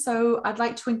questions. So I'd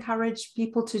like to encourage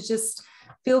people to just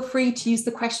feel free to use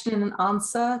the question and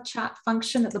answer chat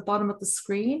function at the bottom of the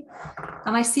screen.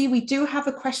 And I see we do have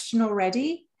a question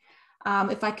already,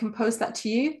 if I can pose that to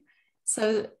you.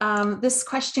 So this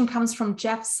question comes from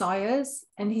Jeff Sawyers,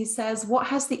 and he says, what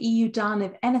has the EU done,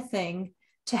 if anything,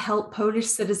 to help Polish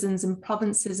citizens in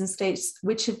provinces and states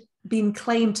which have been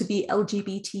claimed to be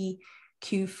LGBTQ-free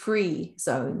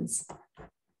zones?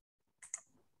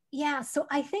 Yeah, so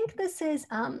I think this is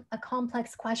a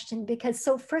complex question because,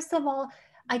 so first of all,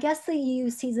 I guess the EU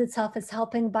sees itself as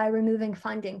helping by removing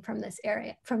funding from this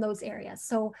area, from those areas.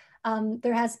 So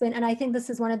there has been, and I think this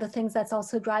is one of the things that's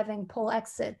also driving Pole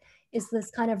exit, is this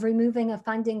kind of removing of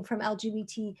funding from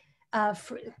LGBT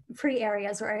free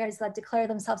areas or areas that declare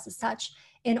themselves as such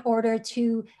in order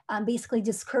to basically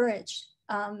discourage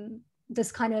this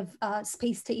kind of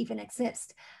space to even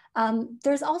exist.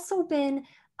 There's also been,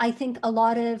 I think, a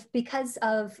lot of, because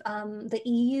of the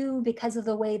EU, because of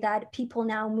the way that people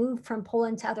now move from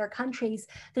Poland to other countries,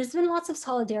 there's been lots of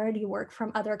solidarity work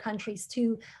from other countries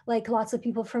too. Like lots of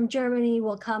people from Germany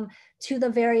will come to the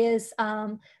various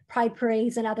pride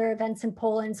parades and other events in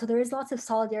Poland. So there is lots of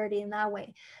solidarity in that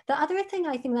way. The other thing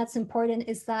I think that's important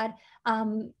is that,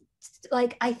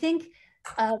 I think,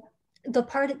 the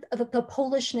part of the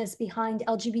Polishness behind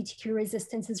LGBTQ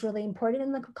resistance is really important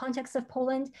in the context of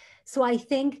Poland. So I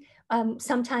think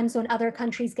sometimes when other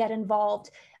countries get involved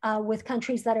with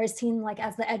countries that are seen like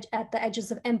as at the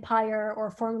edges of empire or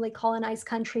formerly colonized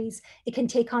countries, it can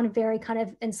take on very kind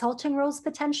of insulting roles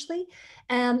potentially.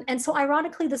 And so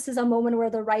ironically, this is a moment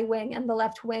where the right wing and the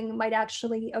left wing might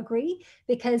actually agree,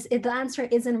 because the answer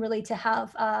isn't really to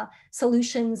have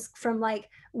solutions from like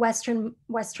Western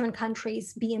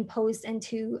countries be imposed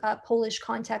into Polish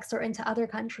context or into other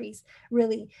countries,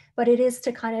 really. But it is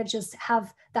to kind of just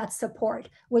have that support,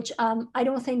 which I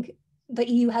don't think the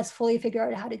EU has fully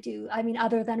figured out how to do. I mean,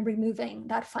 other than removing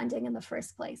that funding in the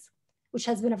first place, which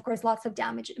has been, of course, lots of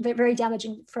damage, very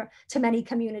damaging to many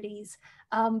communities,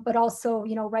 but also,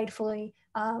 you know, rightfully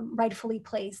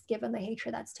placed given the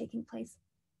hatred that's taking place.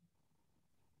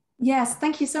 Yes,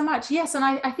 thank you so much. Yes, and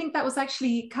I think that was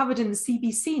actually covered in the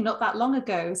CBC not that long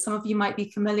ago. Some of you might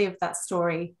be familiar with that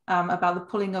story about the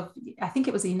pulling of, I think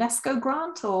it was a UNESCO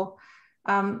grant or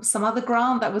some other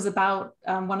grant that was about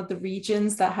one of the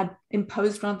regions that had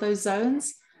imposed one of those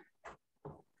zones.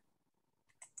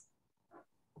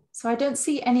 So I don't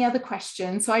see any other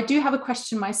questions. So I do have a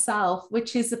question myself,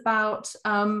 which is about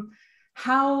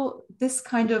how this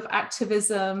kind of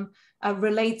activism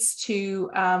relates to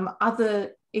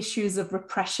other issues of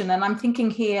repression. And I'm thinking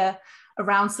here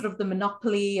around sort of the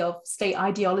monopoly of state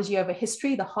ideology over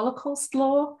history, the Holocaust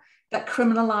law that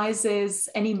criminalizes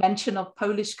any mention of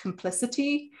Polish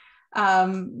complicity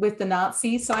with the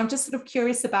Nazis. So I'm just sort of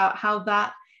curious about how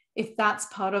that, if that's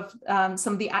part of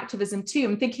some of the activism too.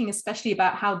 I'm thinking especially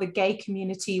about how the gay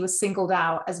community was singled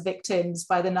out as victims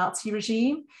by the Nazi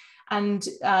regime. And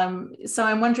so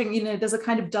I'm wondering, you know, there's a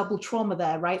kind of double trauma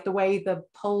there, right? The way the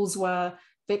Poles were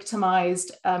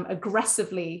victimized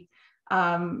aggressively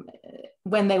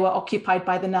when they were occupied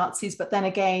by the Nazis, but then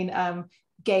again,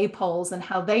 gay Poles and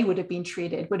how they would have been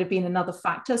treated would have been another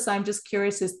factor. So I'm just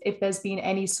curious if there's been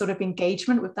any sort of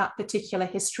engagement with that particular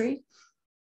history.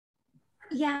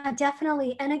 Yeah,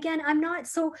 definitely. And again, I'm not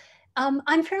so,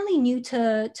 I'm fairly new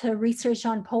to research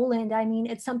on Poland. I mean,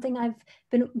 it's something I've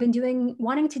been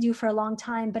wanting to do for a long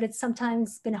time, but it's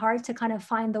sometimes been hard to kind of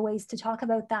find the ways to talk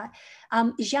about that.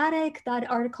 Jarek, that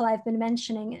article I've been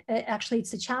mentioning, actually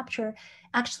it's a chapter,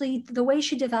 actually the way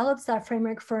she develops that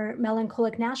framework for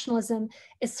melancholic nationalism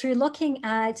is through looking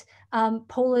at a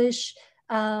Polish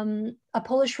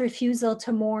refusal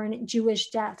to mourn Jewish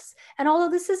deaths. And although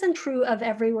this isn't true of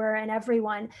everywhere and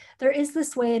everyone, there is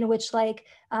this way in which like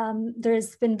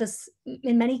there's been this,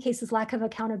 in many cases, lack of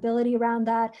accountability around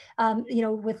that, you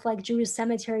know, with like Jewish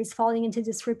cemeteries falling into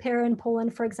disrepair in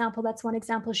Poland, for example. That's one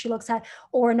example she looks at,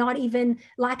 or not even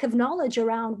lack of knowledge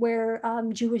around where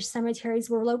Jewish cemeteries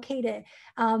were located,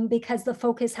 because the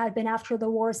focus had been after the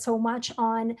war so much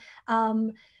on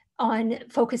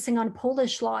focusing on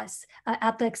Polish loss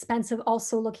at the expense of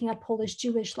also looking at Polish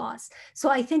Jewish loss. So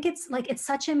I think it's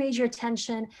such a major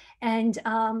tension, and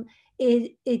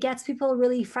it gets people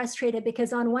really frustrated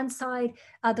because on one side,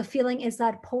 the feeling is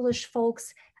that Polish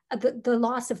folks, the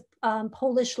loss of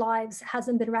Polish lives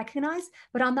hasn't been recognized,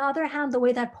 but on the other hand, the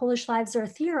way that Polish lives are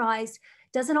theorized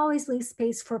doesn't always leave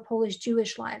space for Polish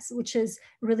Jewish lives, which is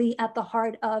really at the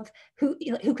heart of who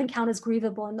can count as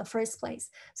grievable in the first place.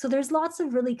 So there's lots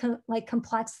of really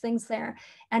complex things there.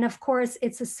 And of course,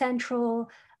 it's a central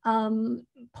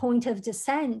point of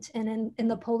dissent, and in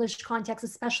the Polish context,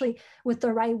 especially with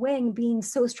the right wing being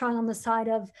so strong on the side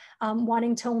of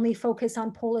wanting to only focus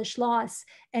on Polish loss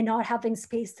and not having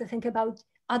space to think about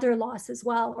other loss as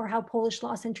well, or how Polish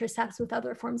loss intersects with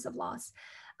other forms of loss.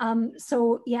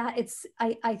 So yeah,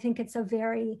 I think it's a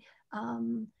very,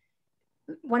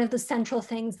 one of the central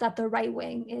things that the right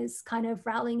wing is kind of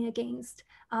rallying against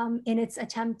in its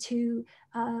attempt to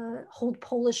hold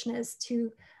Polishness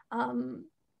to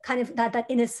kind of that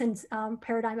innocent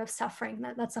paradigm of suffering.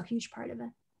 That's a huge part of it.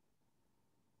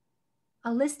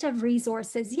 A list of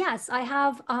resources. Yes, I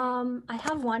have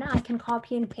one I can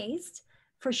copy and paste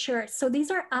for sure. So these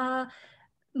are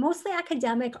mostly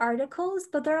academic articles,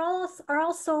 but there are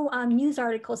also news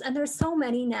articles, and there's so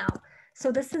many now.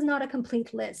 So this is not a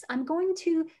complete list. I'm going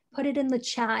to put it in the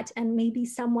chat, and maybe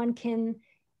someone can,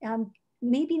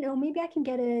 maybe I can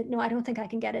get it. No, I don't think I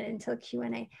can get it into the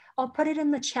Q&A. I'll put it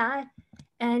in the chat,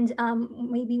 and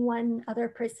maybe one other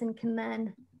person can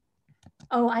then,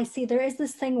 oh, I see, there is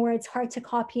this thing where it's hard to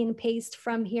copy and paste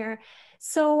from here.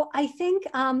 So I think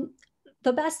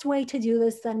the best way to do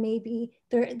this then, maybe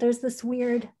there's this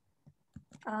weird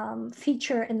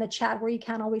feature in the chat where you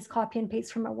can't always copy and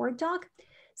paste from a Word doc.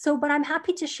 So, but I'm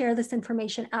happy to share this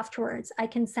information afterwards. I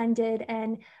can send it,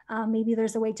 and maybe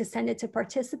there's a way to send it to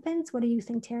participants. What do you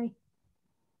think, Terry?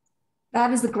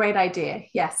 That is a great idea,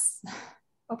 yes.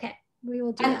 Okay, we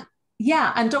will do that.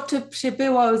 Yeah, and Dr.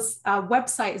 Przybyło's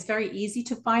website is very easy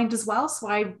to find as well. So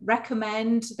I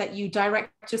recommend that you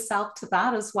direct yourself to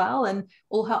that as well, and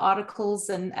all her articles,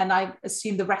 and I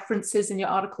assume the references in your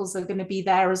articles are going to be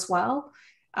there as well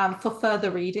for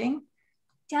further reading.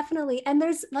 Definitely. And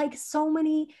there's like so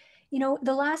many, you know,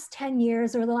 the last 10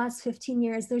 years or the last 15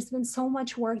 years, there's been so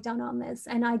much work done on this.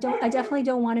 And I definitely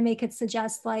don't want to make it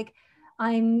suggest like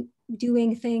I'm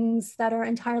doing things that are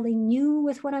entirely new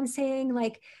with what I'm saying.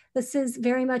 Like this is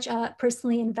very much a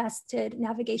personally invested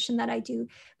navigation that I do.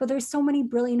 But there's so many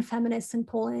brilliant feminists in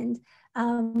Poland.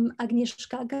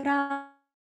 Agnieszka Graf,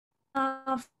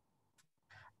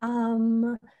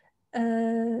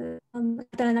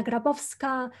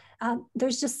 Grabowska.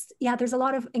 There's just, yeah, there's a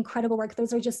lot of incredible work.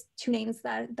 Those are just two names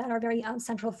that are very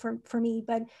central for me,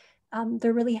 but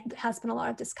there really has been a lot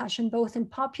of discussion, both in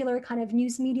popular kind of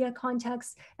news media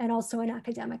context and also in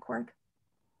academic work.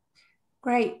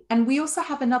 Great. And we also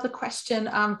have another question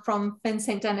from Finn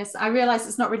St. Dennis. I realize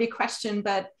it's not really a question,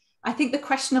 but I think the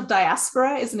question of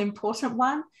diaspora is an important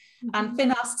one. And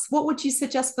Finn asks, what would you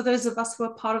suggest for those of us who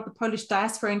are part of the Polish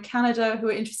diaspora in Canada who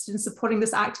are interested in supporting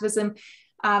this activism?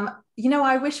 You know,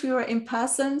 I wish we were in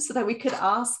person so that we could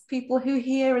ask people who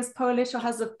here is Polish or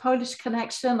has a Polish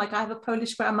connection. Like I have a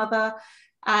Polish grandmother,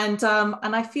 and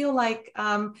I feel like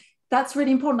that's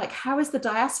really important. Like, how is the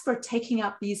diaspora taking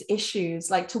up these issues?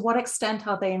 Like, to what extent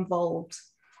are they involved,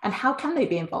 and how can they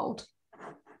be involved?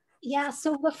 Yeah,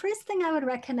 so the first thing I would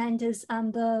recommend is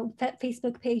the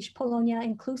Facebook page Polonia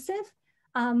Inclusive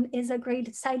is a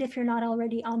great site if you're not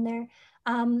already on there.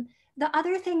 The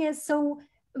other thing is, so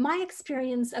my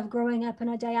experience of growing up in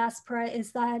a diaspora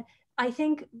is that I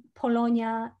think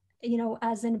Polonia, you know,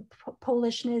 as in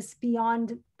Polishness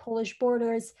beyond Polish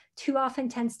borders, too often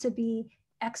tends to be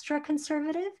extra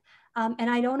conservative. And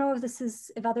I don't know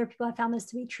if other people have found this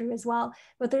to be true as well,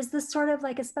 but there's this sort of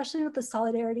like, especially with the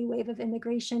solidarity wave of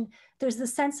immigration, there's the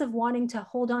sense of wanting to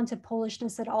hold on to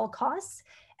Polishness at all costs.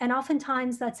 And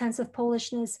oftentimes that sense of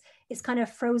Polishness is kind of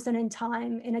frozen in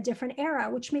time in a different era,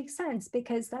 which makes sense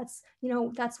because that's, you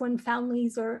know, that's when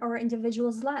families or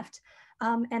individuals left.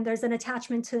 And there's an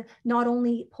attachment to not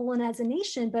only Poland as a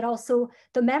nation, but also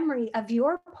the memory of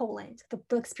your Poland,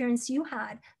 the experience you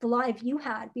had, the life you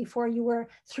had before you were,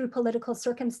 through political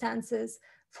circumstances,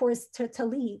 forced to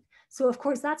leave. So of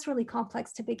course, that's really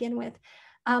complex to begin with.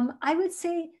 I would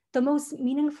say the most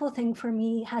meaningful thing for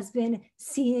me has been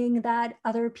seeing that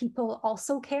other people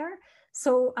also care.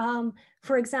 So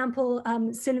for example,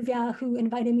 Sylvia, who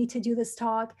invited me to do this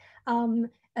talk,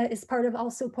 is part of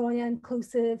also Polonia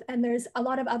Inclusive, and there's a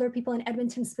lot of other people in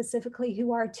Edmonton specifically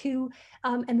who are too,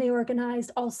 and they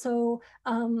organized also,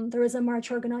 there was a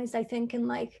march organized, I think in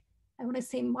like, I want to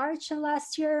say March of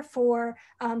last year for,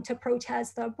 to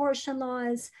protest the abortion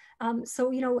laws.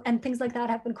 So, you know, and things like that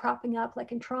have been cropping up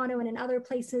like in Toronto and in other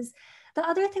places. The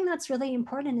other thing that's really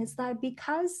important is that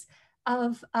because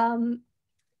of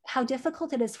how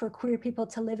difficult it is for queer people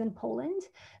to live in Poland,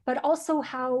 but also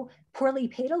how poorly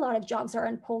paid a lot of jobs are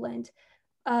in Poland.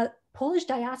 Polish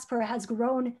diaspora has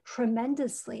grown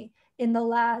tremendously in the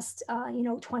last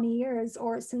 20 years,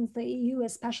 or since the EU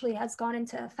especially has gone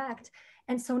into effect.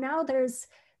 And so now there's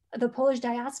the Polish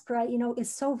diaspora, you know,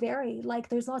 is so varied. Like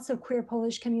there's lots of queer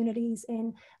Polish communities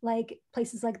in like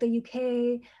places like the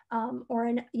UK or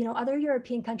in, you know, other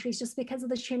European countries, just because of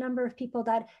the sheer number of people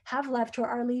that have left or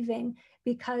are leaving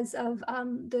because of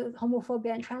the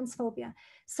homophobia and transphobia.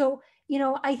 So, you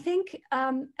know, I think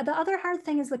the other hard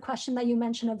thing is the question that you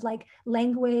mentioned of like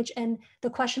language and the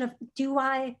question of, do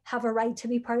I have a right to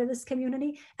be part of this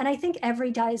community? And I think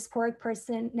every diasporic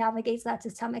person navigates that to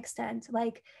some extent.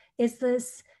 Like, is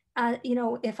this, you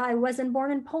know, if I wasn't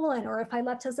born in Poland, or if I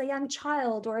left as a young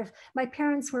child, or if my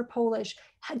parents were Polish,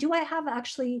 do I have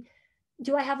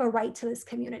a right to this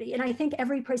community? And I think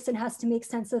every person has to make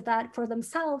sense of that for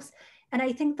themselves. And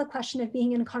I think the question of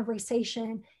being in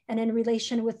conversation and in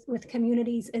relation with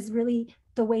communities is really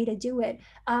the way to do it.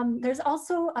 There's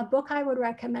also a book I would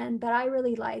recommend that I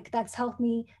really like that's helped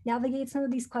me navigate some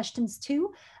of these questions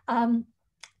too.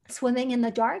 Swimming in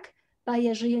the Dark by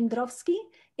Jerzy Jędrowski.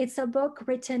 It's a book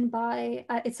written by,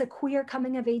 it's a queer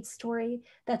coming of age story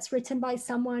that's written by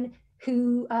someone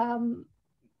who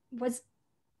was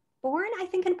born, I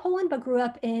think, in Poland, but grew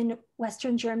up in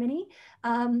Western Germany.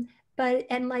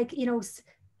 And like, you know,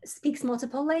 speaks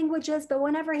multiple languages, but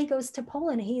whenever he goes to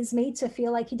Poland, he's made to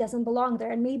feel like he doesn't belong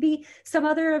there. And maybe some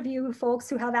other of you folks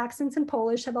who have accents in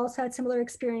Polish have also had similar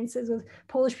experiences with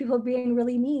Polish people being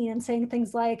really mean and saying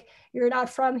things like, you're not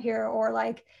from here, or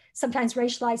like sometimes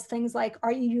racialized things like,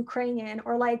 are you Ukrainian?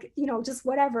 Or like, you know, just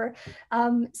whatever.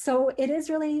 So it is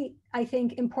really, I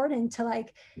think, important to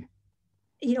like,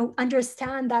 you know,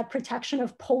 understand that protection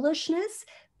of Polishness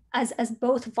as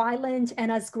both violent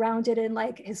and as grounded in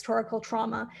like historical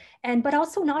trauma, and but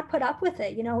also not put up with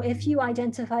it. You know, if you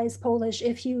identify as Polish,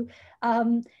 if you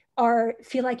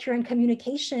feel like you're in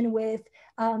communication with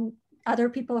other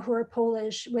people who are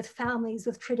Polish, with families,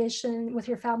 with tradition, with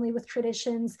your family, with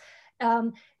traditions,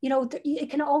 you know, it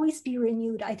can always be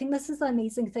renewed. I think this is the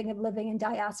amazing thing of living in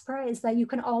diaspora, is that you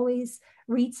can always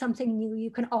read something new. You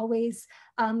can always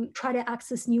try to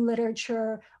access new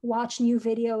literature, watch new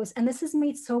videos. And this is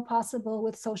made so possible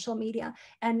with social media.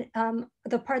 And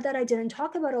the part that I didn't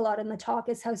talk about a lot in the talk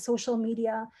is how social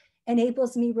media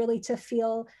enables me really to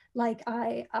feel like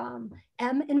I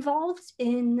am involved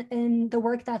in the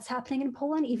work that's happening in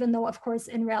Poland, even though, of course,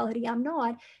 in reality, I'm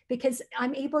not, because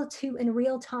I'm able to, in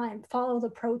real time, follow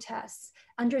the protests,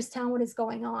 understand what is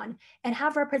going on, and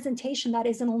have representation that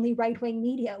isn't only right-wing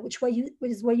media, which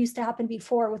is what used to happen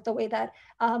before with the way that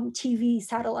TV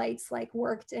satellites like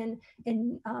worked in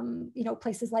you know,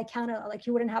 places like Canada. Like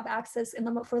you wouldn't have access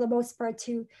for the most part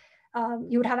to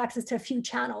you would have access to a few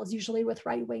channels, usually with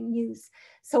right-wing news.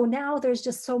 So now there's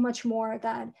just so much more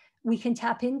that we can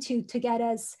tap into to get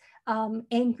us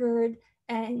anchored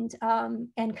and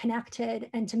connected,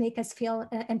 and to make us feel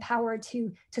empowered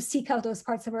to seek out those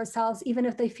parts of ourselves, even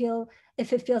if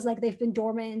it feels like they've been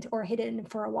dormant or hidden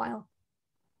for a while.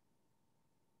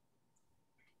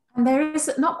 And there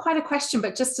is not quite a question,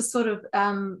 but just a sort of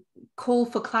call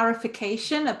for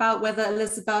clarification about whether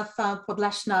Elżbieta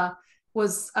Podleśna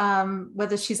was,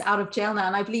 whether she's out of jail now.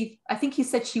 And I think you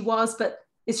said she was, but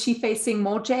is she facing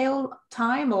more jail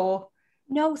time or?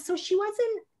 No, so she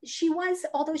was,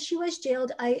 although she was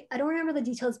jailed, I don't remember the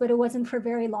details, but it wasn't for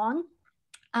very long.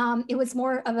 It was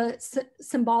more of a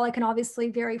symbolic and obviously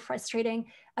very frustrating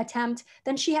attempt.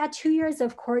 Then she had 2 years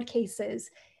of court cases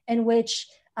in which,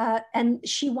 and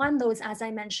she won those, as I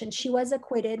mentioned. She was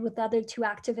acquitted with the other 2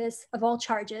 activists of all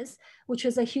charges, which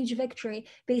was a huge victory.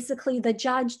 Basically, the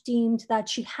judge deemed that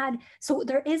she had, so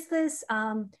there is this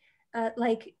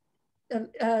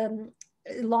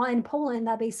law in Poland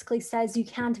that basically says you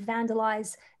can't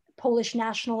vandalize Polish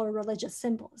national or religious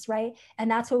symbols, right? And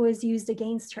that's what was used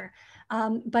against her.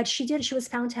 But she was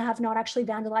found to have not actually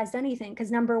vandalized anything,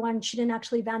 because number one, she didn't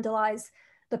actually vandalize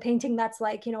the painting that's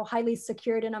like, you know, highly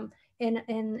secured in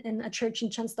a church in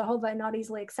Częstochowa and not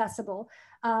easily accessible.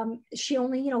 She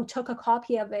only, you know, took a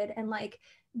copy of it and like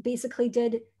basically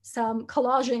did some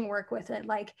collaging work with it,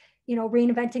 like, you know,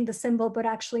 reinventing the symbol, but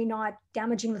actually not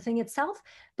damaging the thing itself.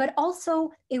 But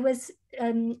also it was,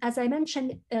 as I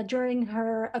mentioned, during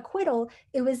her acquittal,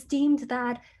 it was deemed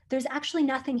that there's actually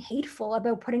nothing hateful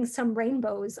about putting some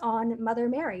rainbows on Mother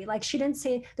Mary. Like she didn't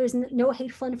say there's no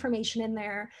hateful information in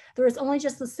there. There was only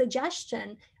just the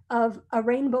suggestion of a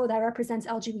rainbow that represents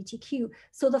LGBTQ.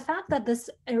 So the fact that this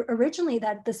originally,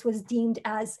 that this was deemed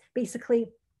as basically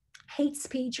hate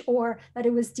speech, or that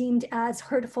it was deemed as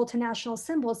hurtful to national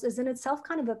symbols, is in itself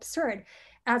kind of absurd.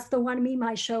 As the one meme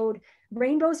I showed,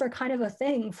 rainbows are kind of a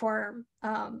thing for,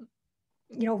 you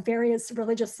know, various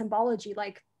religious symbology.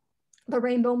 Like the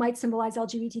rainbow might symbolize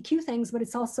LGBTQ things, but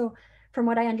it's also from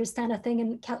what I understand, a thing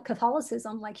in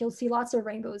Catholicism. Like you'll see lots of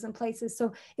rainbows in places.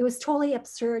 So it was totally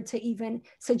absurd to even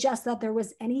suggest that there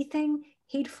was anything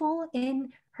hateful in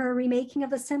her remaking of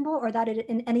the symbol, or that it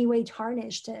in any way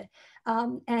tarnished it.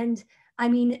 And I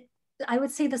mean, I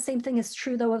would say the same thing is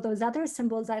true though of those other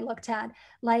symbols I looked at,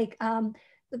 like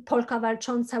Polka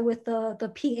Walcząca with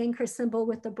the P anchor symbol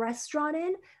with the breast drawn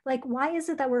in. Like, why is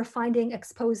it that we're finding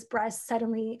exposed breasts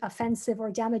suddenly offensive or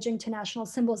damaging to national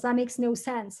symbols? That makes no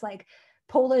sense. Like,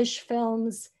 Polish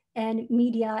films and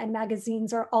media and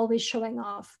magazines are always showing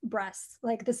off breasts.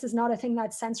 Like, this is not a thing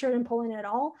that's censored in Poland at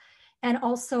all. And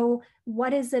also,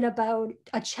 what is it about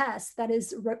a chest that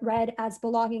is read as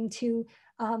belonging to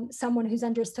someone who's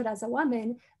understood as a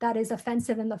woman that is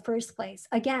offensive in the first place?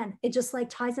 Again, it just like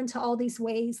ties into all these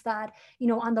ways that, you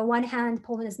know, on the one hand,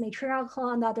 Poland is matriarchal,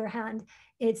 on the other hand,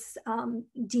 it's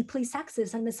deeply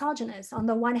sexist and misogynist. On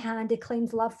the one hand, it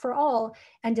claims love for all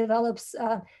and develops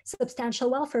substantial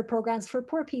welfare programs for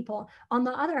poor people. On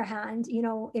the other hand, you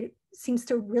know, it seems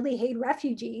to really hate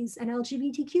refugees and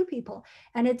LGBTQ people.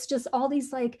 And it's just all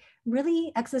these like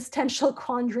really existential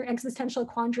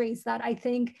quandaries that I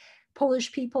think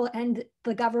Polish people and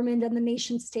the government and the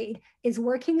nation state is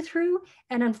working through.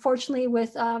 And unfortunately,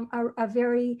 with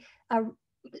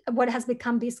what has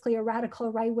become basically a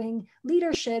radical right-wing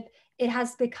leadership, it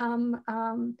has become,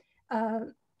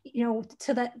 you know,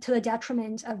 to the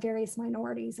detriment of various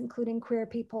minorities, including queer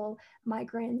people,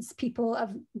 migrants, people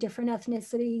of different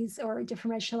ethnicities or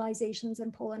different racializations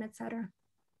in Poland, et cetera.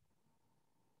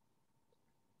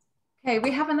 Okay,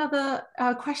 we have another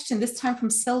question, this time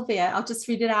from Sylvia. I'll just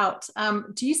read it out.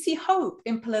 Do you see hope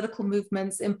in political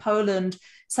movements in Poland,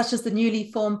 such as the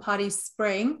newly formed party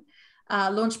Spring,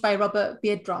 launched by Robert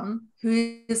Biedron,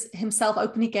 who is himself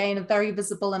openly gay and a very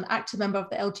visible and active member of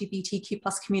the LGBTQ+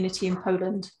 community in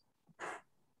Poland?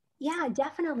 Yeah,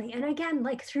 definitely. And again,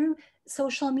 like through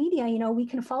social media, you know, we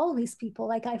can follow these people.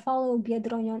 Like I follow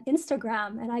Biedroń on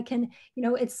Instagram, and I can, you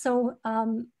know, it's so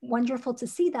wonderful to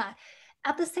see that.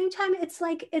 At the same time, it's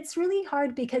like, it's really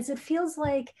hard because it feels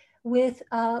like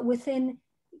within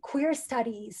queer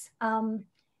studies,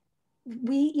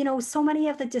 you know, so many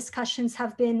of the discussions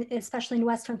have been, especially in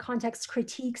Western context,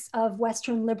 critiques of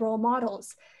Western liberal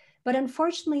models. But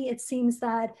unfortunately, it seems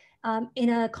that in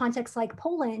a context like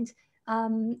Poland,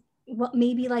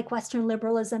 maybe like Western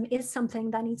liberalism is something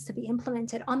that needs to be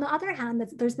implemented. On the other hand,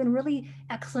 there's been really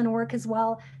excellent work as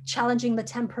well, challenging the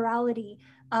temporality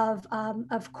of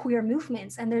queer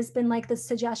movements. And there's been like this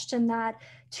suggestion that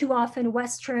too often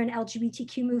Western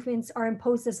LGBTQ movements are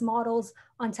imposed as models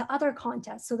onto other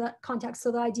contexts. So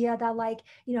the idea that like,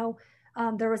 you know,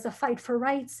 there was a fight for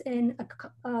rights in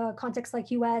a context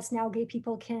like US, now gay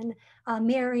people can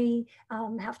marry,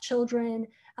 have children,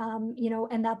 you know,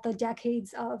 and that the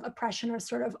decades of oppression are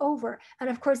sort of over. And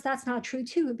of course, that's not true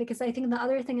too, because I think the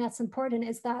other thing that's important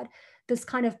is that this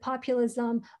kind of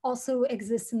populism also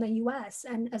exists in the US.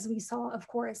 And as we saw, of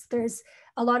course, there's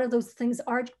a lot of those things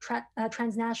are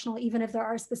transnational, even if there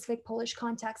are specific Polish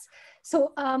contexts.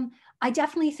 So I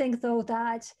definitely think though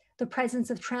that the presence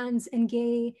of trans and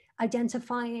gay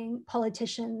identifying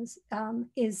politicians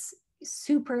is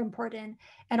super important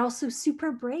and also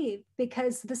super brave,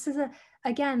 because this is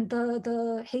again,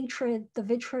 the hatred, the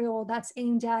vitriol that's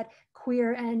aimed at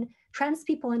queer and trans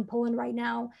people in Poland right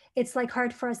now. It's like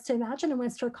hard for us to imagine in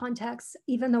Western context,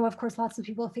 even though of course lots of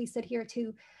people face it here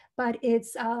too. But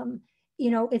it's, you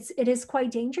know, it is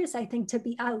quite dangerous, I think, to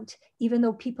be out, even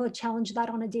though people challenge that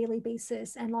on a daily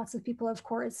basis. And lots of people, of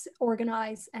course,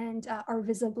 organize and are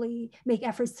visibly, make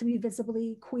efforts to be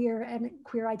visibly queer and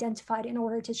queer identified in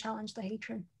order to challenge the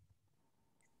hatred.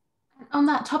 On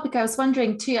that topic, I was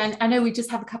wondering too, and I know we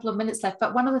just have a couple of minutes left,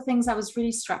 but one of the things I was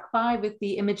really struck by with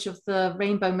the image of the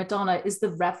Rainbow Madonna is the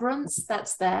reverence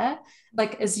that's there.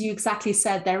 Like, as you exactly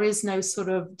said, there is no sort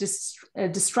of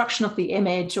destruction of the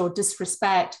image or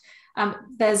disrespect.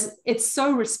 It's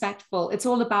so respectful. It's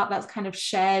all about that kind of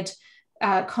shared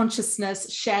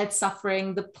consciousness, shared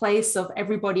suffering, the place of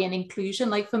everybody and inclusion.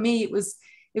 Like for me, it was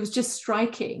just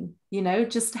striking, you know,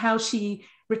 just how she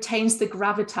retains the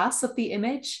gravitas of the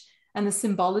image and the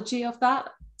symbology of that.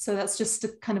 So that's just a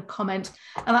kind of comment.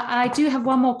 And I do have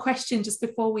one more question just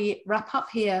before we wrap up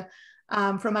here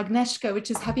from Agnieszka,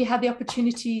 which is, have you had the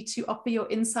opportunity to offer your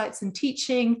insights and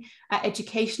teaching at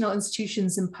educational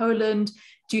institutions in Poland?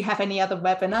 Do you have any other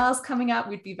webinars coming up?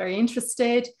 We'd be very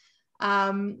interested.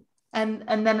 And then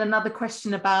another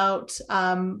question about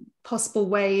possible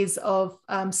ways of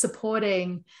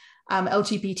supporting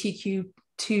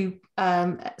LGBTQ2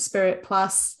 Spirit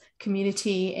Plus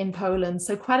community in Poland.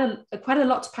 So quite a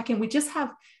lot to pack in. We just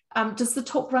have, does the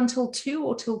talk run till 2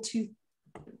 or till 2?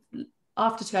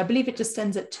 after 2. I believe it just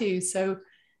ends at 2. So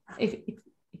if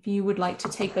you would like to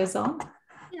take those on.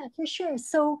 Yeah, for sure.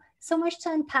 So much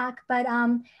to unpack, but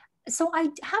so I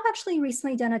have actually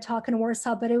recently done a talk in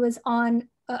Warsaw, but it was on,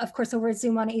 of course, over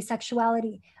Zoom on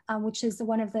asexuality, which is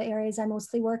one of the areas I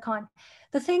mostly work on.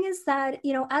 The thing is that,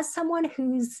 you know, as someone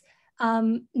who's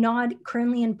not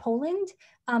currently in Poland,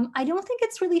 I don't think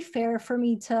it's really fair for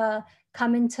me to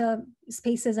come into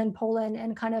spaces in Poland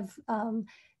and kind of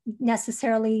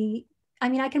necessarily, I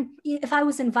mean, I can, if I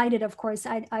was invited, of course,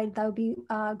 that would be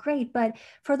great. But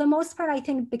for the most part, I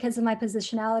think because of my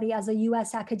positionality as a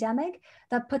US academic,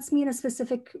 that puts me in a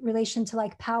specific relation to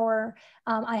like power.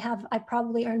 I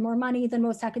probably earn more money than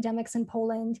most academics in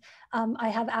Poland. I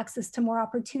have access to more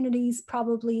opportunities,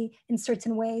 probably in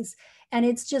certain ways. And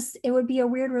it's just, it would be a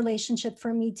weird relationship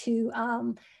for me to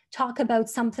talk about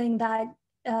something that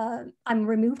I'm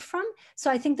removed from.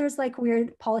 So I think there's like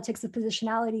weird politics of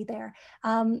positionality there.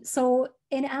 So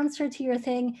in answer to your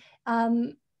thing,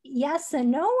 yes and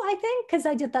no, I think, because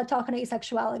I did that talk on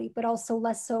asexuality, but also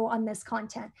less so on this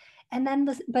content. And then,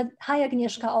 but hi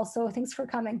Agnieszka also, thanks for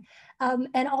coming.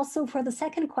 And also for the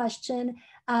second question,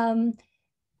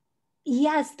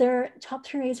 yes, their top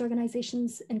 3 race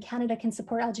organizations in Canada can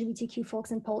support LGBTQ folks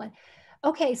in Poland.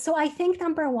 Okay, so I think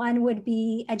number 1 would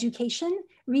be education,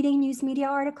 reading news media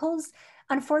articles.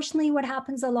 Unfortunately, what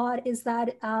happens a lot is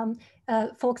that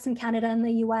folks in Canada and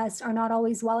the US are not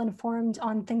always well informed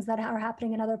on things that are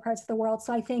happening in other parts of the world.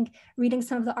 So I think reading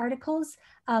some of the articles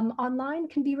online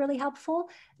can be really helpful.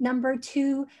 Number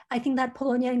 2, I think that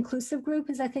Polonia Inclusive Group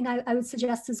is, I think I would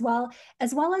suggest as well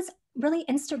as really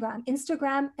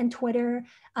Instagram and Twitter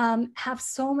have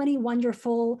so many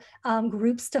wonderful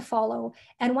groups to follow.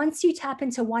 And once you tap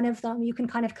into one of them, you can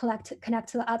kind of connect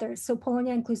to the others. So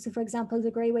Polonia Inclusive, for example, is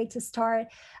a great way to start.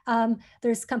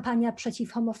 There's Kampania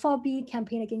Przeciw Homofobii,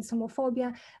 Campaign Against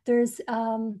Homophobia. There's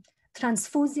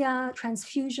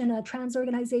Transfusion, a trans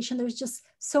organization. There's just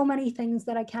so many things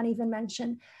that I can't even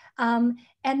mention. And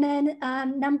then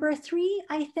number 3,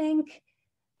 I think,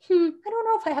 I don't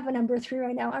know if I have a number 3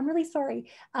 right now. I'm really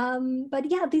sorry. But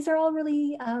yeah, these are all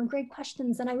really great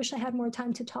questions. And I wish I had more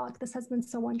time to talk. This has been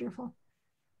so wonderful.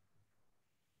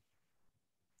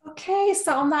 Okay,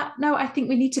 so on that note, I think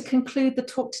we need to conclude the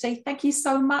talk today. Thank you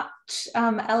so much,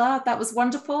 Ella. That was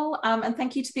wonderful. And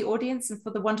thank you to the audience and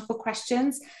for the wonderful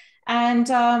questions. And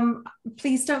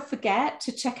please don't forget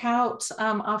to check out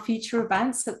our future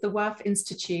events at the Wirth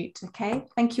Institute. Okay,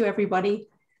 thank you, everybody.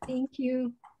 Thank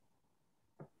you.